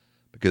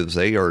 because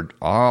they are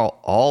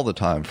all the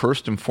time,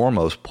 first and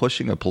foremost,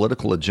 pushing a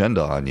political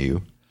agenda on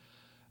you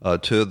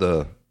to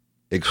the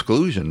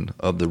exclusion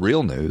of the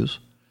real news.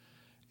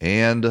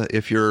 And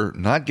if you're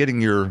not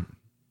getting your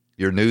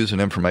news and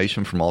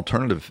information from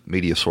alternative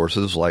media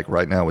sources, like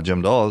right now with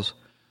Jim Dawes,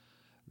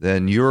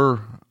 then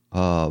you're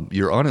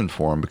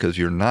uninformed, because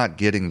you're not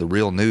getting the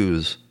real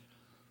news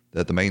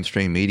that the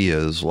mainstream media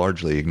is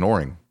largely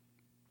ignoring.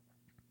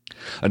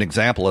 An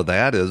example of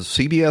that is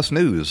CBS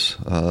News.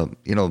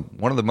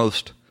 One of the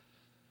most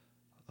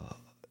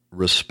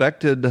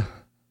respected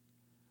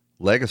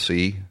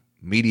legacy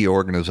media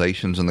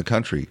organizations in the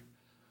country.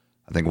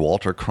 I think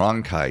Walter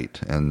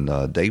Cronkite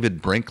and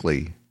David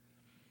Brinkley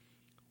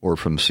were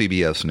from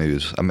CBS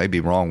News. I may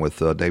be wrong with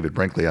David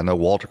Brinkley. I know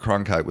Walter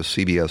Cronkite was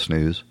CBS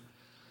News.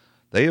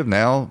 They have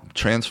now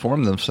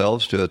transformed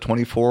themselves to a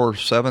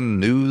 24/7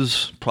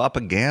 news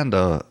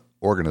propaganda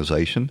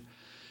organization.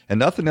 And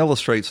nothing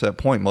illustrates that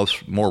point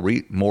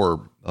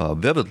more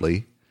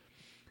vividly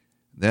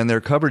than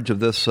their coverage of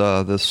this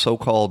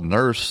so-called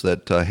nurse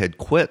that had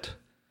quit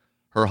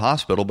her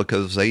hospital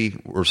because they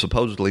were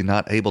supposedly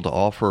not able to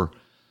offer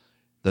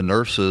the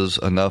nurses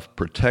enough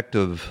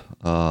protective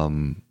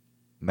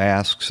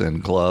masks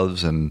and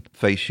gloves and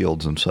face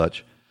shields and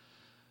such.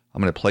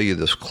 I'm going to play you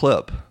this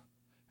clip,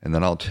 and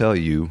then I'll tell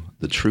you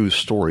the true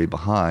story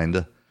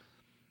behind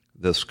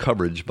this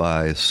coverage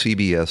by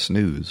CBS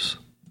News.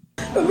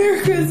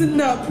 America is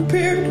not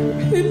prepared,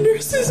 and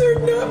nurses are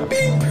not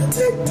being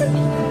protected.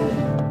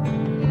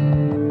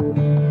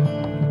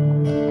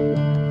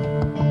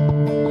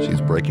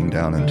 She's breaking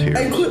down in tears.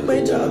 I quit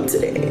my job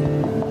today.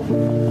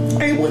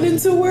 I went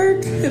into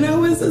work, and I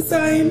was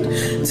assigned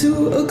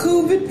to a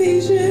COVID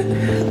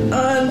patient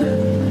on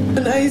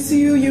an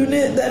ICU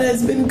unit that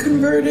has been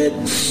converted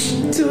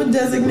to a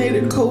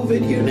designated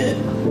COVID unit.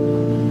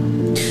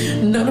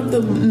 None of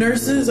the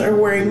nurses are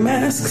wearing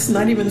masks,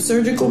 not even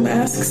surgical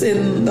masks,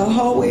 in the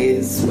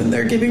hallways when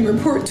they're giving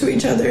report to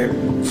each other.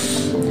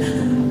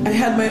 I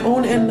had my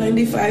own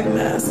N95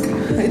 mask.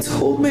 I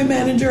told my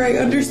manager, I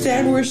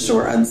understand we're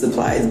short on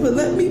supplies, but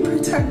let me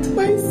protect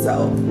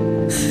myself.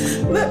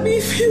 Let me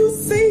feel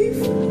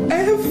safe. I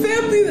have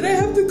family that I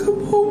have to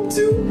come home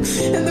to,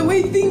 and the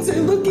way things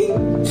are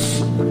looking,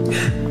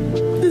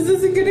 this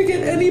isn't going to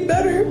get any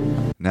better.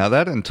 Now,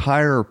 that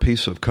entire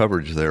piece of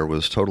coverage there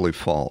was totally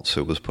false.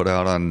 It was put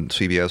out on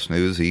CBS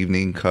News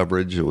evening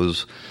coverage. It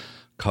was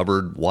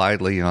covered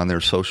widely on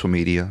their social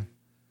media.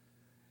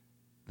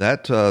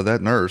 That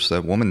nurse,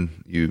 that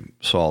woman you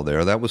saw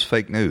there, that was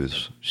fake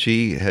news.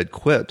 She had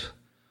quit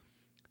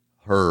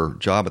her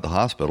job at the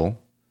hospital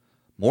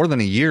more than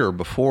a year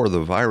before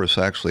the virus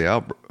actually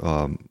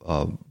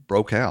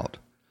broke out.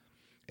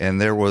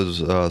 And there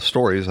was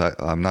stories,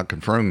 I'm not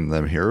confirming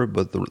them here,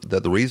 but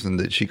that the reason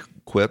that she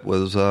quit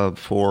was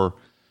for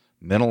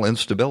mental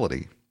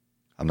instability.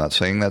 I'm not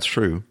saying that's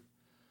true,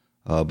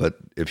 but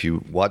if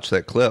you watch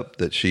that clip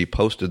that she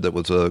posted that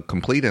was a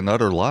complete and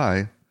utter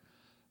lie,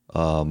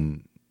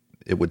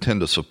 it would tend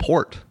to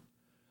support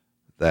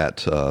that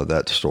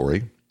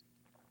story.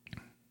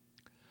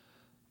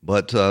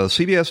 But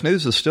CBS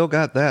News has still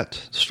got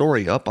that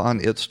story up on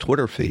its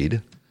Twitter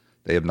feed.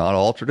 They have not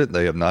altered it.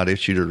 They have not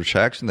issued a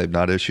retraction. They've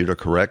not issued a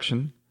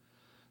correction.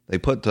 They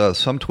put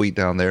some tweet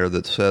down there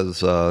that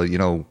says,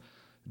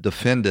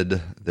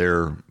 defended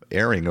their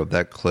airing of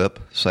that clip,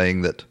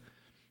 saying that,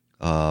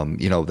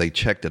 they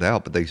checked it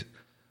out. But they,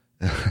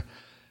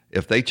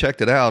 if they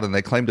checked it out and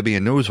they claim to be a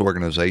news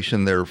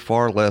organization, they're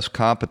far less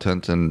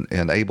competent and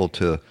able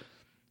to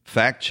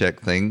fact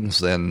check things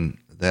than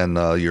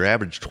your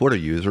average Twitter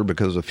user,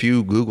 because a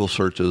few Google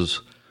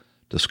searches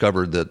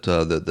discovered that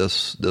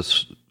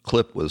this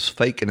clip was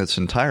fake in its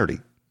entirety.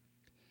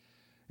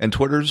 And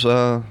Twitter's,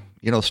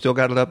 still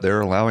got it up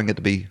there, allowing it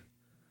to be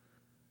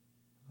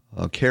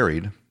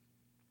carried.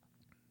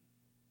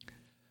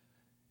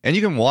 And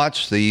you can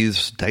watch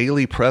these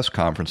daily press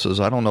conferences.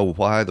 I don't know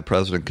why the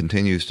president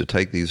continues to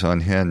take these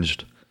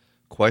unhinged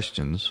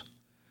questions.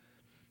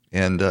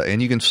 And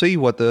you can see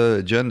what the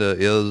agenda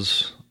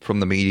is from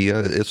the media.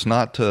 It's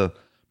not to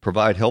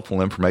provide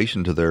helpful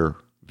information to their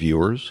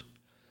viewers.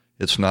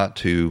 It's not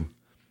to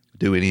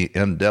do any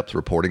in-depth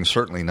reporting,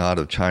 certainly not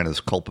of China's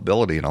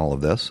culpability in all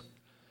of this.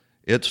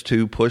 It's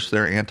to push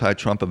their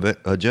anti-Trump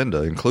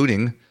agenda,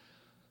 including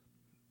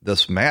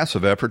this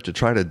massive effort to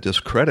try to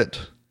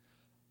discredit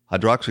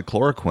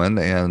hydroxychloroquine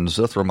and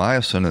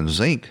zithromycin and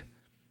zinc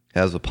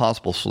as a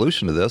possible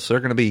solution to this. They're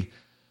going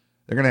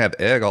to have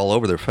egg all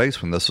over their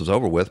face when this is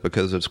over with,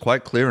 because it's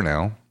quite clear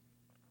now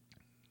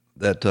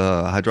that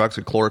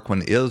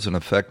hydroxychloroquine is an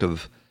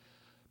effective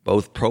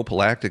both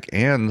prophylactic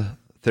and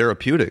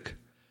therapeutic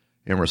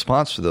in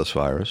response to this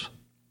virus.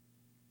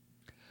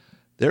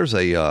 There's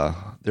a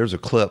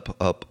clip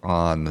up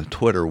on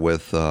Twitter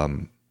with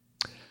Allie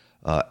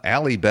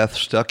Beth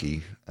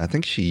Stuckey. I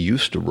think she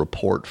used to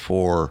report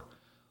for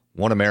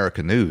One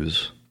America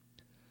News.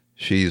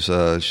 She's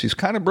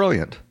kind of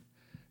brilliant,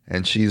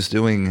 and she's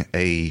doing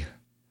a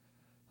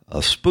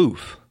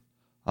spoof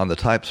on the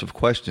types of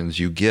questions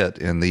you get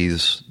in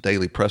these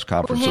daily press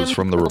conferences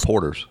from the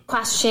reporters.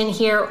 Question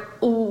here.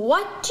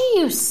 What do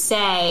you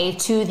say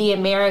to the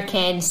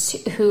Americans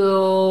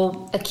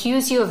who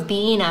accuse you of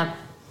being a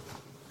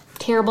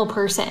terrible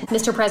person?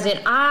 Mr.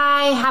 President,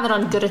 I have it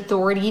on good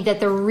authority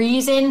that the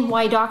reason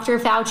why Dr.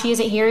 Fauci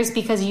isn't here is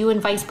because you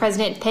and Vice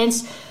President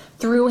Pence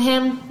threw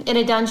him in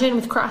a dungeon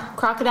with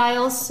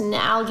crocodiles and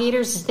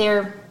alligators. Is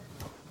there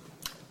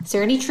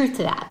any truth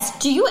to that?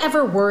 Do you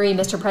ever worry,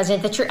 Mr.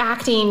 President, that you're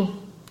acting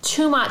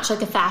too much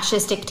like a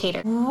fascist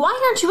dictator? Why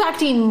aren't you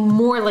acting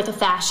more like a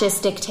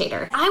fascist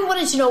dictator? I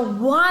wanted to know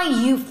why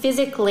you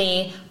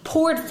physically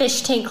poured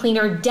fish tank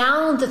cleaner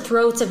down the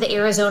throats of the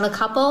Arizona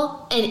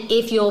couple, and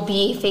if you'll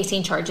be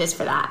facing charges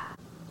for that.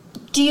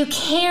 Do you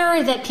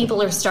care that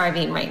people are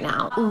starving right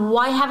now?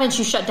 Why haven't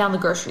you shut down the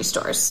grocery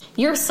stores?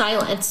 Your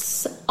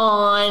silence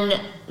on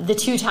the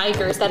 2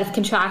 tigers that have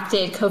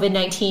contracted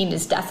COVID-19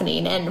 is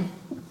deafening, and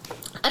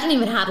I don't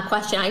even have a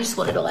question. I just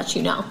wanted to let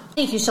you know.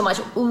 Thank you so much.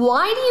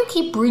 Why do you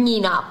keep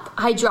bringing up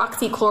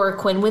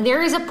hydroxychloroquine when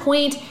there is a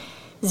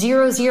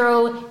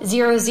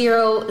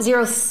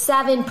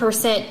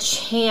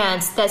 0.00007%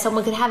 chance that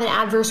someone could have an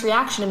adverse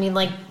reaction? I mean,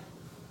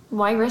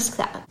 why risk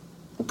that?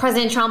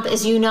 President Trump,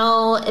 as you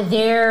know,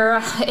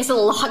 there is a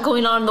lot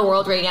going on in the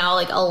world right now,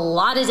 a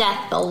lot of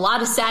death, a lot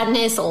of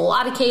sadness, a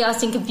lot of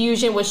chaos and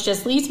confusion, which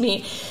just leads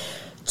me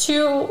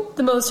to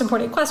the most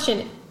important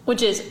question,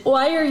 which is,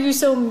 why are you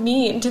so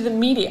mean to the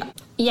media?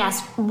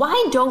 Yes,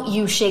 why don't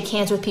you shake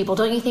hands with people?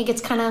 Don't you think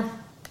it's kind of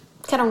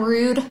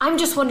rude? I'm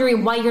just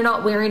wondering why you're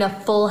not wearing a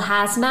full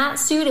hazmat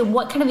suit and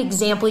what kind of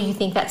example you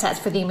think that sets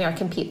for the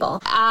American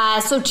people.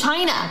 So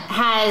China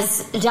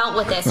has dealt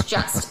with this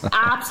just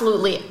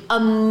absolutely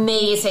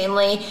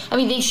amazingly. I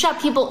mean, they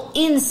shut people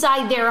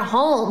inside their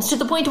homes to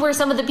the point where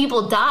some of the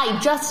people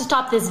died just to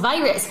stop this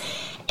virus.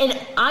 And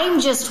I'm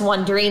just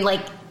wondering,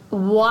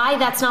 why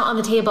that's not on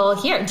the table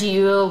here. Do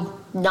you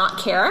not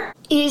care?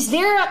 Is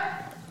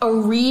there a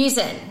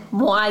reason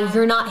why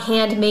you're not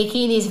hand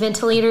making these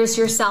ventilators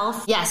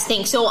yourself? Yes,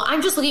 thanks. So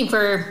I'm just looking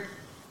for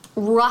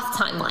rough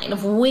timeline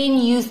of when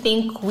you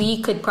think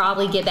we could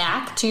probably get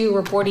back to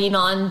reporting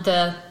on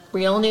the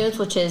real news,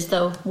 which is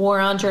the war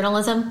on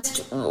journalism.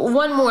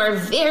 One more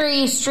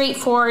very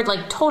straightforward,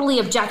 totally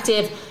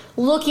objective,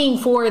 looking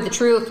for the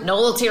truth,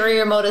 no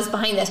ulterior motives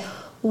behind this.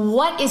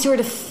 What is your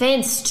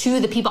defense to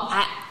the people?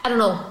 I don't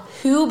know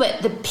who,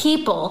 but the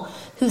people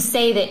who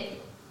say that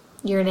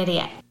you're an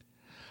idiot.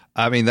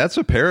 I mean, that's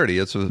a parody.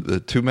 It's a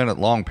 2-minute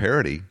long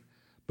parody,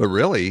 but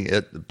really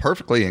it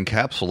perfectly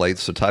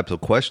encapsulates the types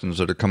of questions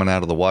that are coming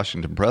out of the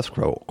Washington Press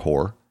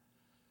Corps.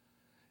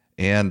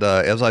 And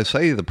as I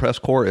say, the press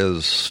corps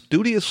is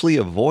studiously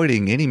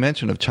avoiding any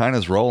mention of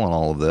China's role in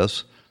all of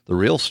this. The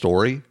real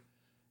story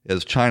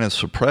is China's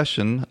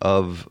suppression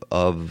of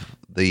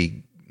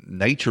the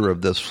nature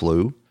of this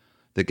flu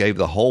that gave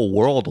the whole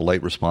world a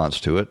late response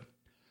to it.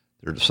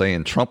 They're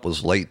saying Trump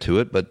was late to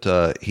it,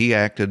 but he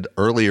acted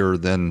earlier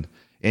than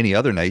any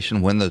other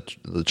nation when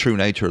the true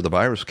nature of the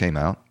virus came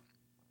out.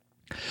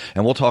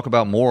 And we'll talk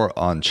about more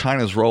on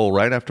China's role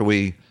right after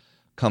we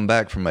come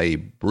back from a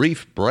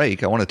brief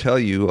break. I want to tell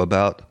you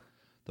about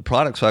the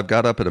products I've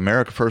got up at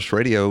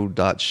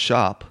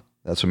AmericaFirstRadio.shop.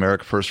 That's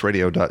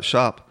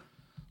AmericaFirstRadio.shop.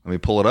 Let me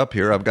pull it up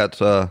here. I've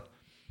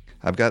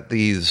got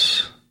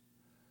these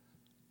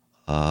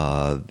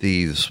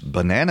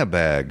banana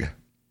bag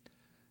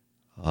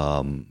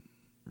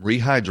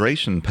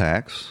rehydration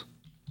packs.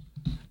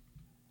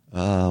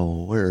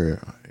 Here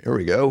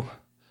we go.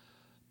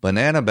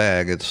 Banana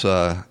bag. It's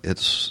a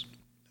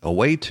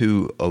way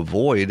to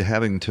avoid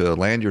having to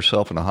land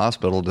yourself in a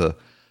hospital to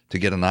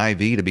get an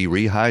IV to be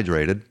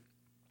rehydrated.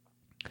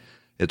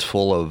 It's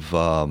full of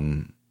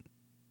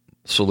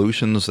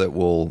solutions that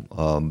will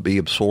be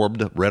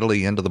absorbed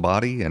readily into the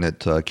body, and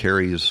it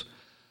carries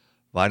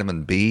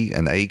vitamin B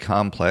and A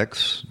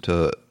complex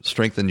to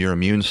strengthen your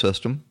immune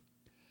system.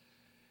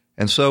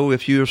 And so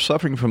if you're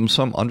suffering from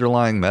some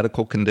underlying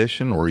medical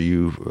condition, or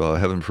you,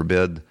 heaven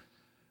forbid,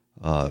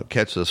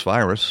 catch this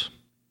virus,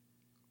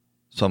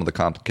 some of the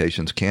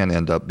complications can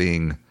end up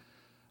being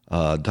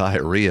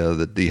diarrhea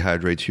that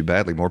dehydrates you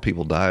badly. More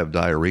people die of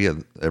diarrhea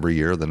every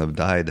year than have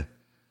died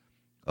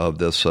of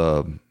this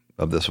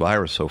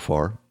virus so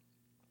far.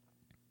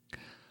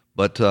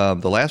 But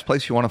the last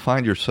place you want to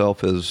find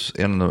yourself is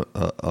in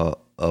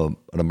an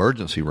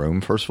emergency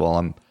room. First of all,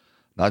 I'm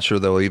not sure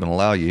they'll even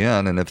allow you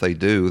in, and if they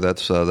do,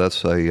 that's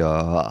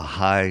a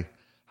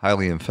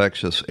highly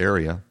infectious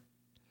area.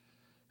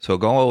 So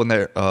go in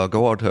there,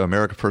 go out to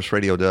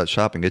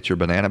AmericaFirstRadio.shop and get your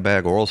Banana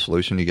Bag Oral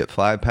Solution. You get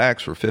 5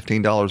 packs for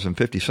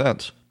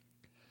 $15.50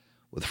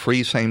 with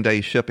free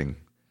same-day shipping.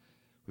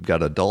 We've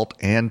got adult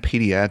and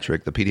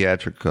pediatric. The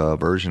pediatric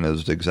version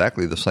is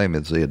exactly the same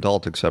as the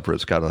adult, except for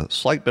it's got a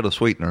slight bit of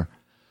sweetener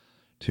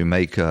to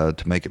make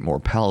it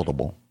more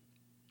palatable.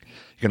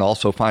 You can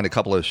also find a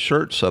couple of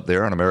shirts up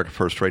there on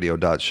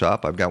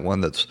AmericaFirstRadio.shop. I've got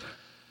one that's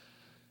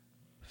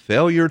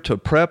 "Failure to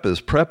prep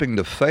is prepping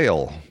to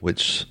fail,"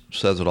 which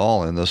says it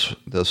all in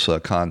this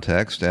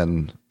context,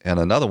 and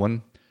another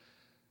one,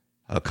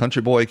 "A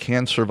Country Boy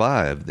Can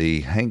Survive,"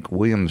 the Hank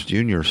Williams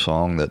Jr.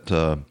 song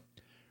that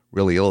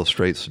really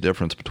illustrates the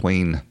difference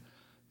between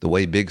the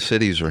way big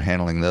cities are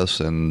handling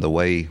this and the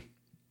way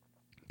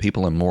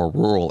people in more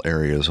rural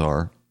areas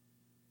are.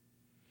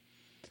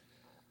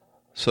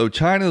 So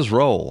China's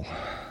role,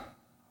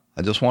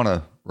 I just want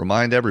to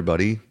remind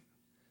everybody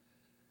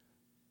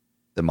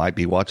that might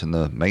be watching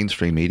the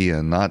mainstream media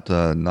and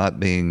not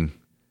being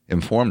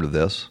informed of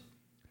this,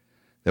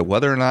 that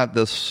whether or not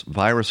this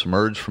virus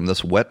emerged from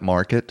this wet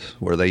market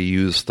where they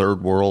use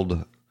third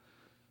world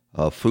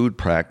food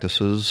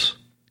practices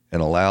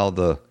and allow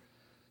the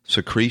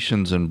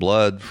secretions in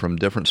blood from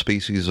different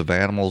species of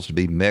animals to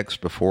be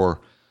mixed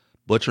before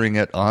butchering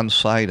it on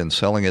site and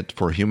selling it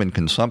for human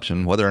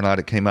consumption, whether or not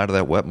it came out of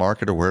that wet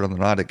market or whether or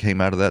not it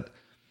came out of that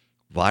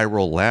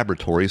viral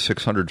laboratory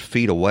 600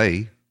 feet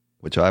away,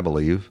 which I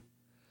believe,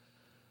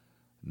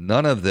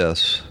 none of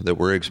this that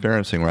we're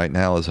experiencing right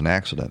now is an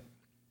accident.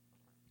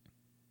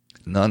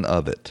 None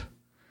of it.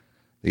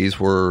 These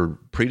were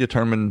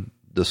predetermined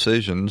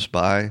decisions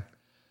by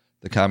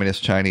the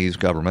Communist Chinese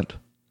government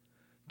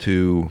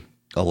to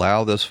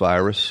allow this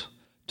virus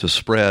to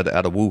spread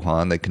out of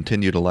Wuhan. They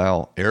continue to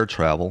allow air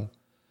travel.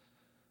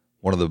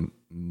 One of the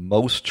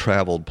most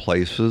traveled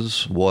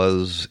places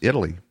was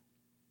Italy,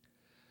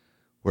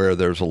 where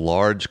there's a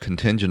large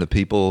contingent of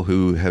people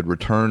who had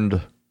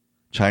returned,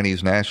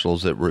 Chinese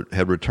nationals that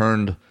had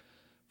returned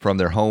from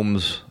their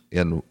homes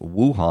in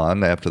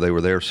Wuhan after they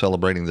were there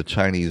celebrating the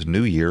Chinese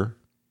New Year,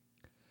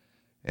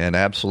 and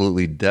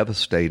absolutely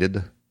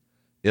devastated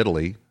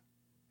Italy.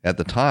 At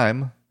the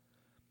time,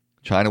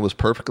 China was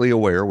perfectly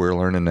aware, we're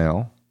learning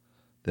now,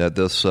 that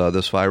this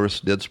virus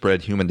did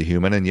spread human to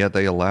human, and yet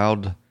they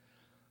allowed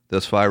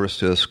this virus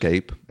to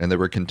escape, and they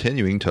were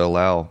continuing to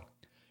allow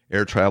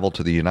air travel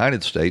to the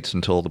United States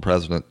until the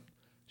president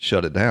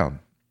shut it down.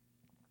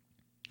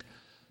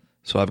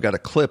 So I've got a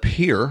clip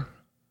here,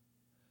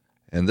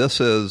 and this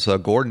is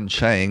Gordon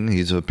Chang.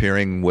 He's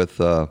appearing with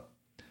the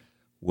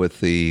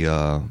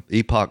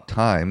Epoch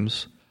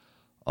Times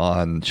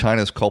on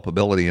China's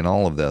culpability in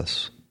all of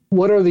this.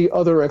 What are the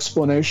other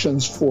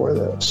explanations for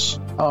this?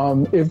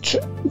 If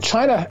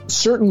China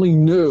certainly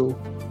knew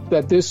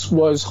that this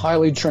was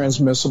highly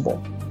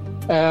transmissible,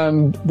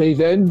 and they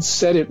then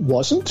said it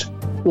wasn't,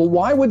 well,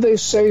 why would they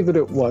say that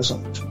it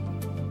wasn't?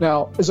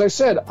 Now, as I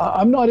said,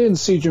 I'm not in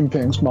Xi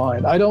Jinping's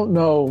mind. I don't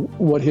know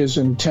what his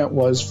intent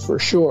was for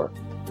sure.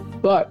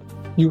 But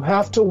you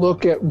have to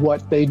look at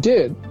what they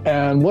did.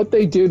 And what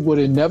they did would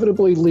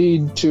inevitably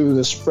lead to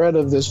the spread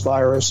of this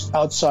virus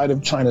outside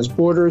of China's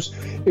borders.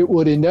 It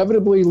would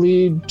inevitably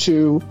lead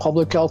to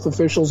public health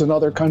officials in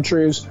other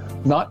countries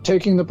not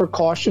taking the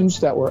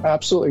precautions that were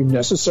absolutely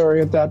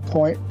necessary at that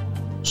point.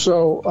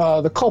 So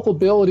the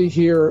culpability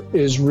here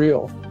is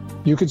real.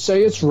 You could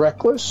say it's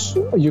reckless.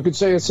 You could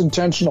say it's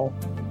intentional.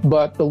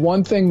 But the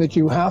one thing that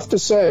you have to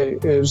say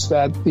is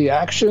that the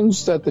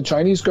actions that the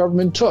Chinese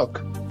government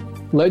took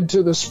led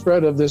to the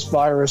spread of this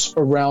virus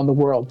around the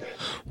world.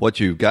 What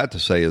you've got to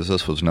say is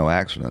this was no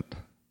accident.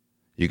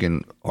 You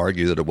can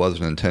argue that it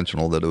wasn't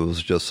intentional, that it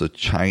was just the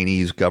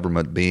Chinese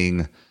government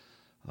being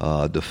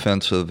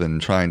defensive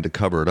and trying to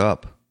cover it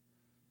up.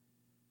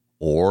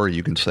 Or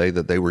you can say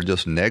that they were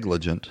just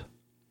negligent.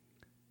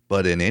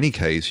 But in any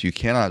case, you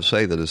cannot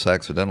say that it's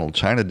accidental.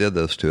 China did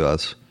this to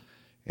us,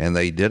 and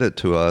they did it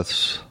to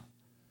us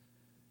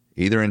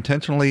either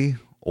intentionally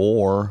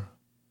or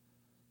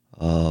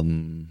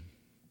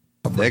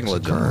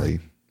negligently.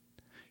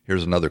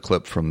 Here's another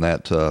clip from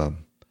that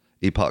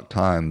Epoch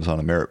Times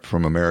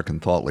from American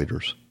thought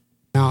leaders.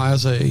 Now,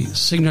 as a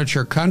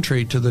signature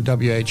country to the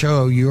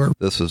WHO,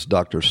 This is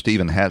Dr.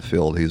 Stephen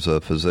Hatfield. He's a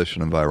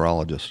physician and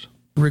virologist.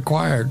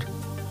 Required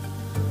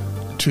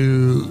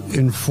to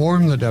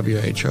inform the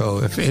WHO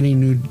if any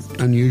new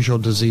unusual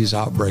disease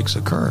outbreaks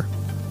occur.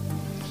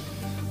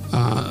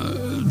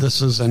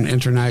 This is an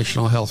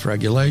international health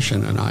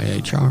regulation, an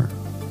IHR.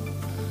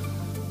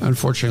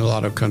 Unfortunately, a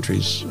lot of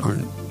countries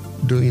aren't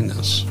doing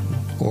this,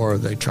 or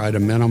they try to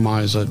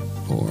minimize it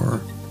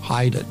or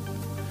hide it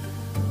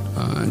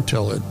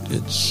until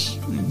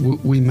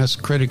we miss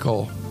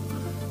critical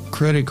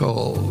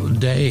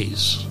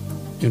days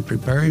in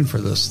preparing for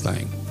this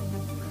thing.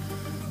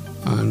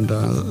 And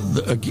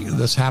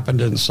this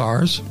happened in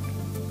SARS.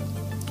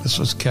 This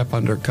was kept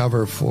under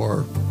cover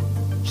for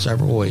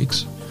several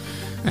weeks,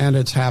 and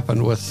it's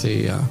happened with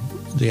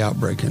the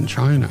outbreak in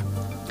China.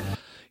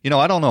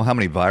 I don't know how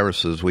many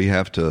viruses we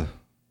have to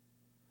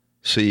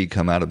see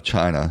come out of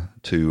China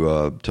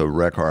to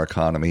wreck our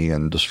economy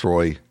and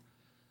destroy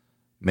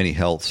many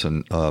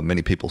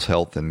people's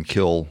health and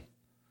kill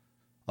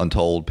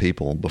untold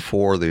people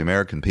before the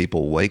American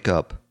people wake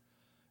up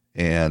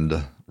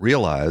and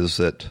realize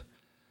that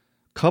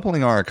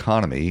coupling our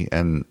economy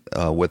and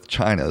with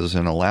China's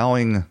and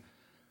allowing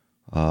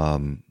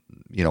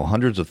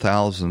hundreds of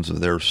thousands of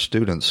their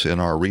students in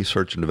our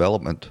research and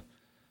development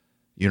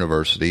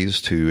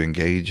universities to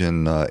engage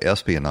in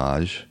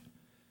espionage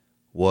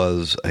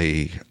was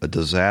a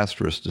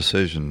disastrous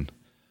decision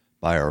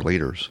by our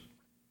leaders.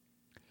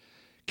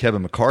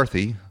 Kevin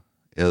McCarthy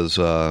is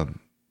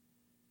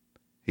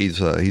he's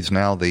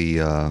now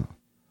the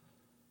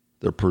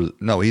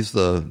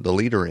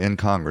leader in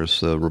Congress,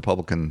 the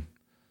Republican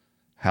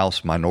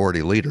House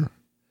Minority Leader,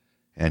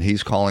 and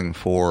he's calling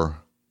for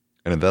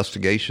an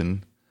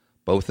investigation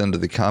both into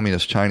the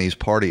Communist Chinese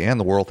Party and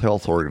the World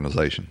Health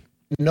Organization.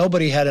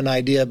 Nobody had an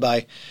idea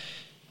by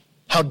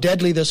how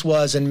deadly this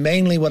was, and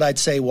mainly what I'd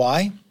say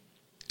why.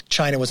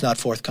 China was not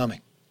forthcoming.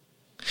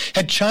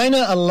 Had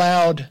China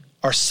allowed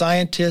our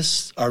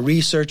scientists, our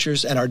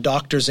researchers, and our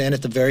doctors in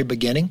at the very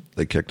beginning,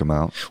 they kicked them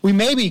out. We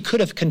maybe could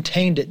have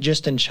contained it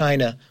just in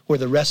China, where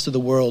the rest of the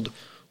world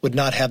would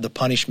not have the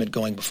punishment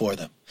going before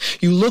them.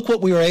 You look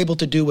what we were able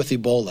to do with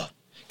Ebola,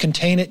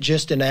 contain it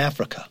just in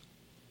Africa,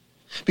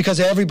 because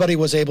everybody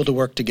was able to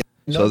work together.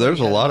 So there's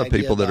a lot of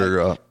people that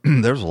are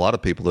there's a lot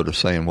of people that are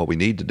saying what we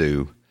need to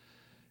do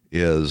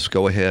is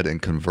go ahead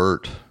and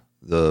convert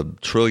the $1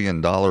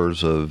 trillion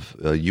of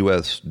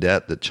U.S.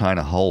 debt that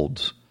China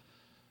holds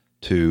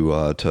to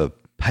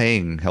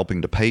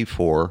helping to pay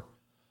for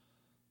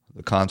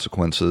the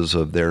consequences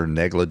of their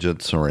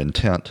negligence or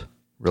intent.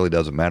 Really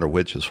doesn't matter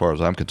which, as far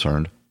as I'm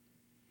concerned.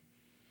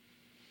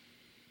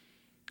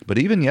 But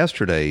even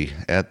yesterday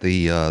at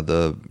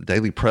the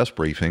daily press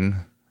briefing,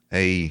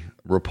 a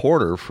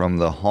reporter from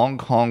the Hong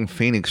Kong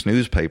Phoenix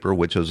newspaper,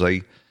 which is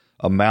a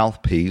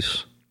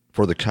mouthpiece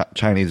for the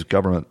Chinese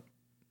government,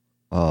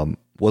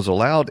 was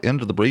allowed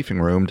into the briefing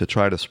room to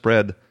try to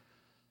spread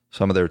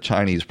some of their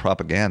Chinese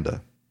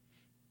propaganda.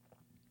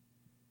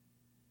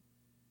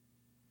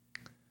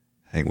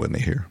 Hang with me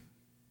here.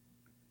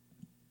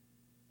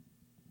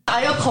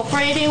 Are you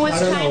cooperating with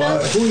China?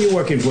 Who are you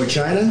working for,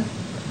 China?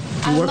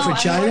 You work for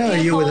China, or are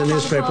you with a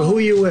newspaper? Who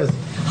are you with?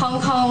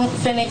 Hong Kong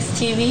Phoenix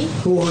TV.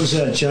 Who owns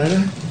that,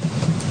 China?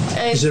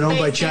 Is it owned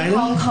by China?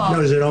 Hong Kong. No,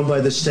 is it owned by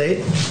the state?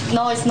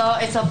 No, it's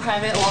not. It's a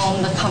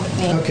private-owned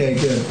company. Okay,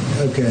 good.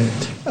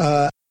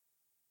 Okay.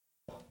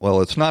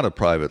 Well, it's not a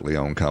privately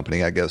owned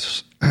company. I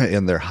guess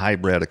in their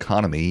hybrid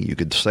economy, you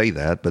could say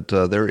that, but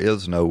there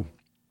is no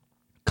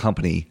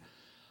company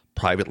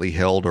privately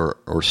held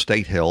or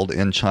state-held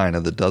in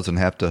China that doesn't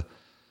have to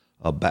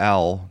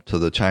bow to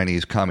the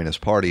Chinese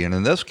Communist Party. And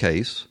in this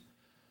case,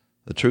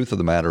 the truth of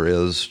the matter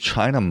is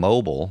China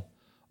Mobile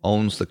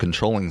owns the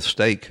controlling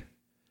stake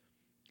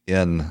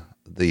in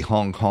the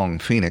Hong Kong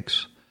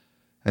Phoenix,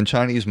 and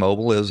Chinese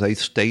Mobile is a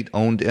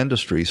state-owned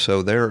industry.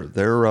 So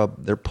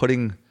they're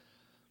putting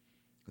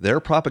their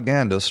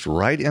propagandists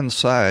right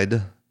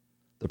inside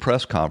the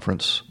press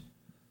conference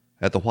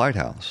at the White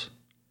House.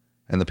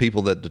 And the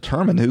people that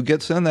determine who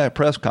gets in that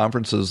press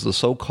conference is the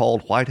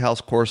so-called White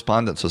House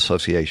Correspondents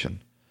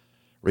Association.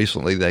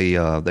 Recently,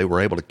 they were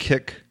able to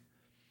kick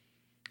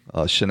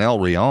Chanel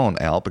Rion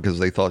out because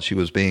they thought she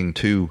was being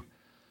too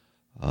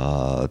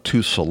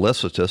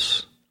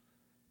solicitous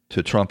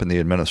to Trump and the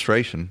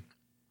administration.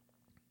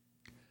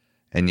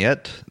 And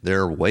yet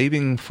they're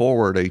waving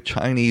forward a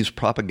Chinese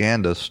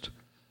propagandist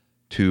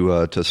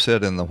to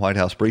sit in the White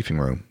House briefing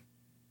room.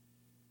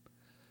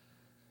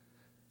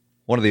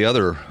 One of the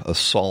other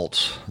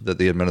assaults that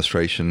the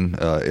administration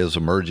is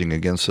emerging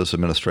against this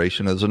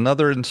administration is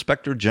another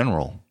inspector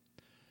general,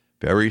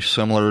 very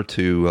similar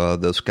to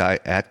this guy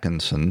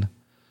Atkinson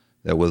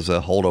that was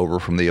a holdover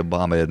from the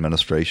Obama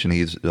administration.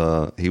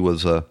 He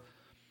was a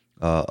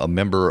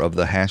member of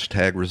the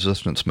hashtag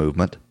resistance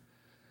movement.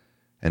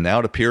 And now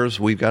it appears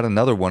we've got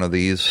another one of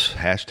these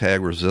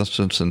hashtag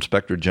resistance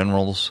inspector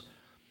generals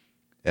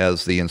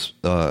as the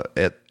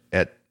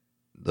at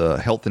the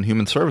Health and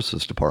Human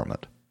Services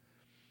Department.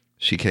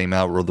 She came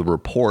out with a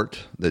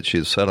report that she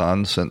has sat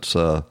on since,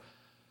 I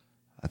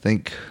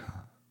think,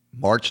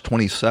 March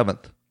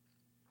 27th.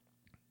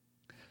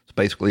 It's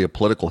basically a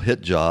political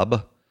hit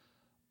job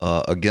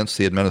against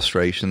the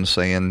administration,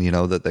 saying,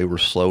 that they were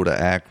slow to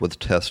act with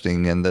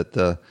testing and that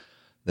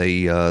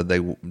they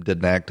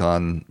didn't act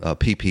on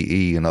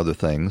PPE and other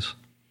things.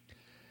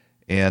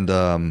 And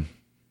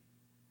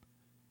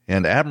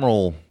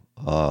Admiral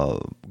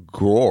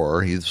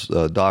Gore. He's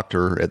a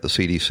doctor at the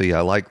CDC.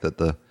 I like that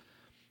the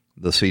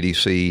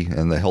CDC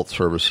and the health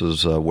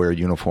services wear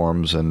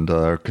uniforms and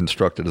are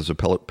constructed as a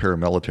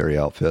paramilitary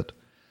outfit.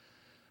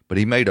 But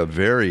he made a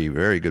very,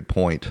 very good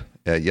point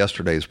at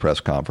yesterday's press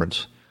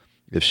conference.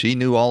 If she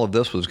knew all of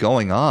this was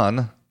going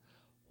on,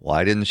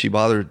 why didn't she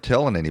bother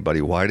telling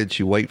anybody? Why did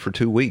she wait for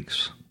 2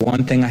 weeks?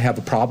 One thing I have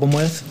a problem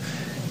with,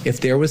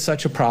 if there was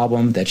such a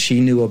problem that she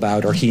knew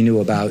about or he knew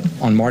about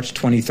on March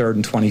 23rd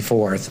and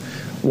 24th,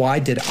 why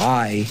did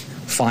I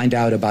find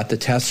out about the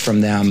tests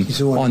from them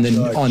on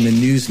the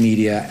news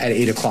media at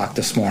 8 o'clock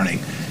this morning?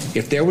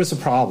 If there was a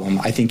problem,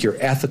 I think you're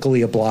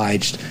ethically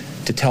obliged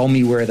to tell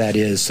me where that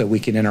is so we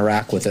can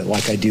interact with it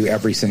like I do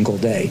every single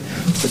day.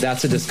 But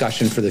that's a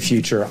discussion for the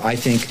future. I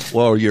think...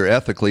 Well, you're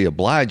ethically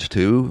obliged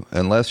to,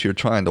 unless you're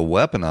trying to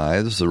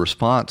weaponize the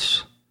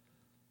response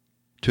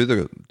to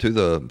the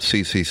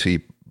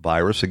CCC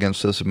virus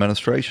against this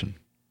administration.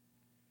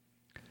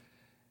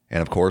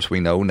 And, of course, we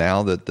know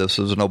now that this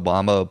is an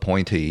Obama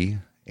appointee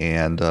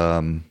and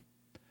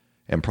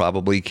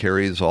probably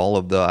carries all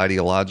of the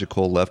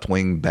ideological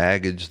left-wing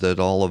baggage that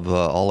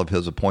all of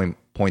his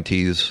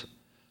appointees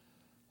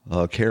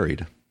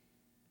carried.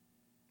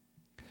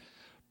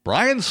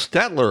 Brian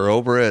Stetler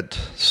over at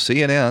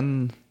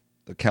CNN,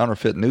 the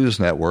Counterfeit News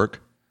Network,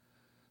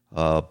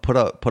 put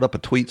up a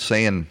tweet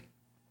saying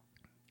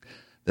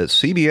that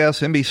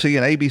CBS,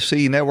 NBC, and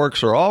ABC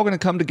networks are all going to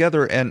come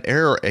together and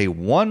air a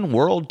One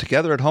World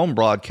Together at Home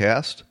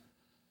broadcast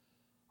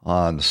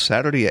on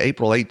Saturday,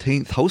 April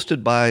 18th,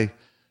 hosted by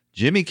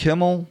Jimmy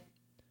Kimmel,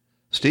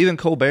 Stephen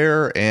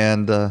Colbert,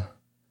 and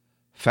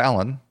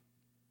Fallon.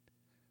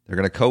 They're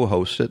going to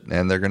co-host it,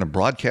 and they're going to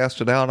broadcast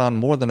it out on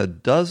more than a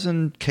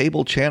dozen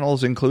cable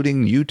channels,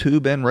 including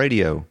YouTube and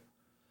radio,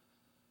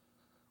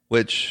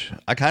 which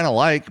I kind of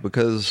like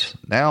because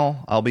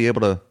now I'll be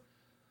able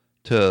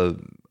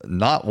to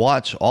not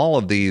watch all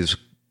of these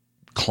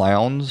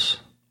clowns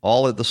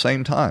all at the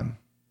same time.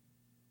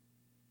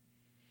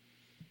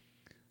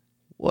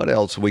 What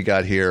else we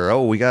got here?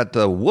 Oh, we got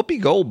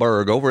Whoopi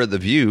Goldberg over at The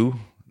View,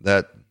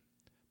 that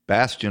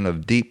bastion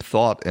of deep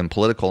thought and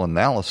political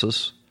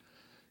analysis.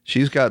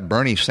 She's got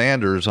Bernie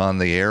Sanders on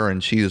the air,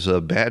 and she's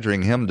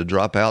badgering him to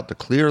drop out to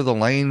clear the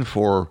lane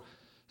for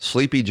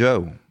Sleepy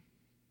Joe.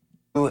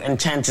 You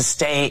intend to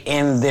stay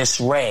in this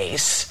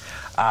race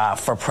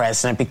for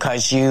president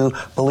because you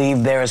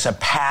believe there is a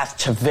path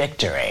to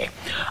victory.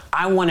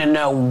 I want to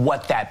know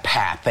what that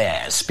path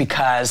is,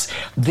 because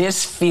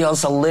this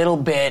feels a little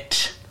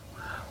bit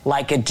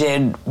like it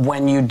did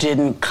when you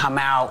didn't come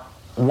out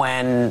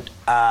when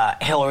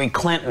Hillary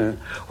Clinton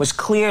was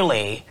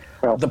clearly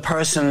the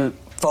person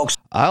folks...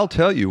 I'll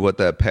tell you what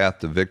that path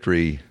to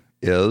victory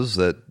is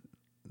that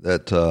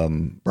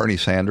Bernie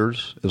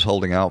Sanders is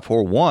holding out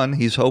for. One,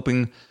 he's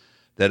hoping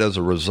that as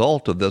a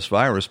result of this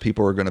virus,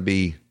 people are going to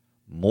be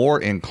more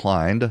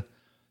inclined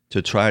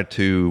to try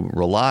to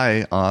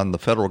rely on the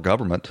federal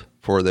government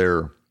for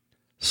their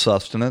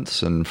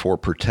sustenance and for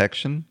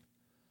protection.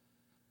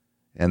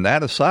 And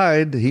that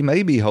aside, he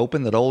may be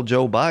hoping that old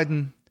Joe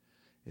Biden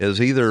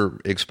is either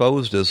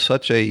exposed as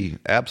such a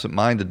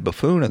absent-minded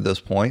buffoon at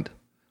this point,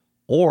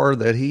 or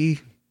that he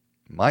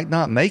might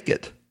not make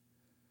it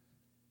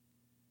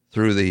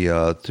through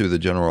the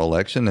general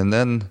election, and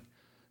then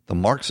the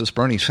Marxist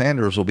Bernie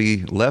Sanders will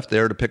be left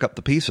there to pick up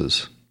the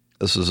pieces.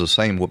 This is the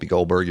same Whoopi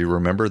Goldberg, you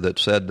remember, that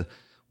said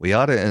we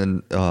ought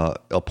to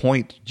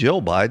appoint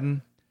Jill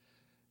Biden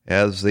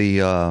as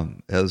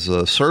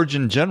a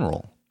Surgeon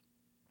General.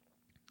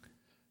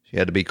 She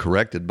had to be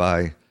corrected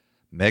by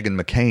Meghan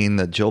McCain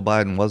that Jill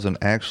Biden wasn't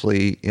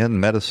actually in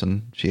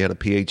medicine. She had a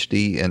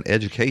PhD in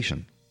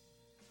education.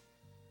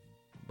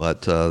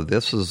 But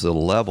this is the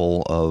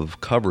level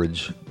of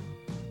coverage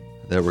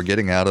that we're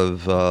getting out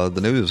of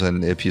the news.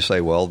 And if you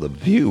say, well, The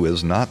View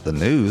is not the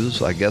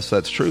news, I guess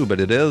that's true, but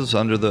it is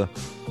under the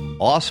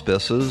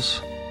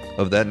auspices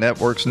of that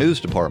network's news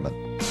department.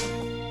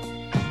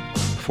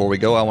 Before we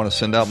go, I want to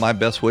send out my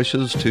best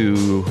wishes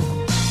to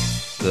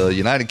the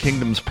United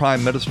Kingdom's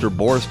Prime Minister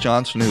Boris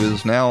Johnson, who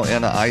is now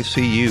in an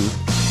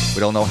ICU. We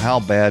don't know how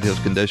bad his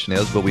condition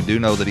is, but we do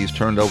know that he's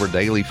turned over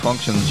daily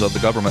functions of the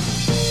government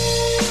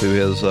to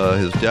his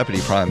deputy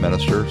prime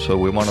minister. So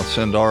we want to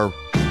send our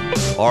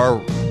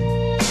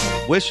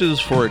wishes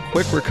for a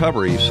quick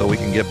recovery so we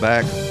can get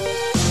back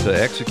to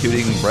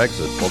executing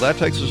Brexit. Well, that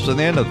takes us to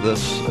the end of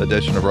this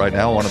edition of Right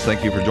Now. I want to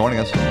thank you for joining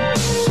us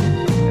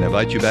and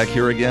invite you back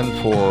here again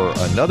for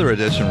another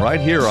edition right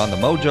here on the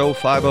Mojo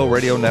 50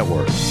 Radio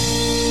Network.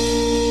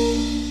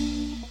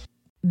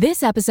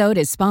 This episode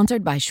is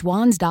sponsored by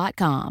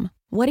Schwans.com.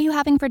 What are you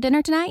having for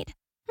dinner tonight?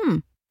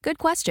 Good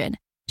question.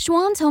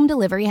 Schwans Home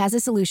Delivery has a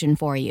solution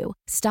for you.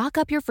 Stock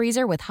up your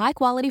freezer with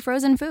high-quality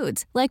frozen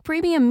foods like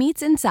premium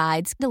meats and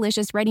sides,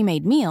 delicious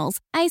ready-made meals,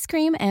 ice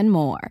cream, and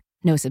more.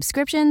 No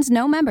subscriptions,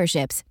 no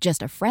memberships,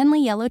 just a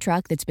friendly yellow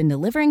truck that's been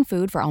delivering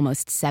food for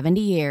almost 70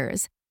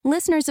 years.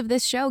 Listeners of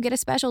this show get a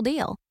special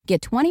deal.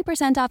 Get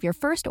 20% off your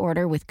first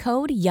order with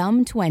code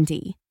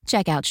YUM20.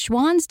 Check out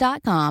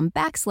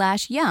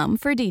schwans.com/YUM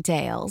for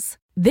details.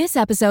 This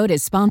episode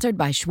is sponsored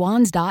by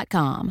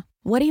Schwans.com.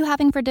 What are you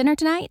having for dinner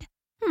tonight?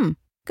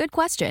 Good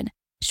question.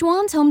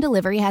 Schwann's Home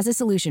Delivery has a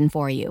solution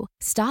for you.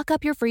 Stock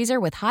up your freezer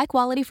with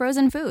high-quality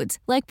frozen foods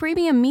like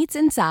premium meats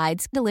and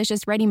sides,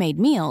 delicious ready-made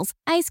meals,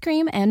 ice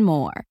cream, and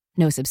more.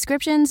 No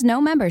subscriptions,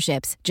 no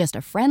memberships, just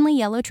a friendly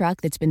yellow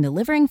truck that's been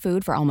delivering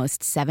food for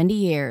almost 70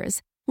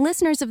 years.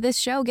 Listeners of this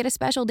show get a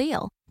special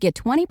deal. Get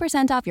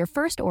 20% off your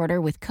first order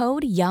with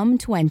code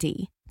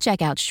YUM20.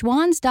 Check out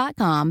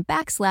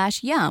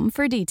schwans.com/YUM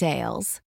for details.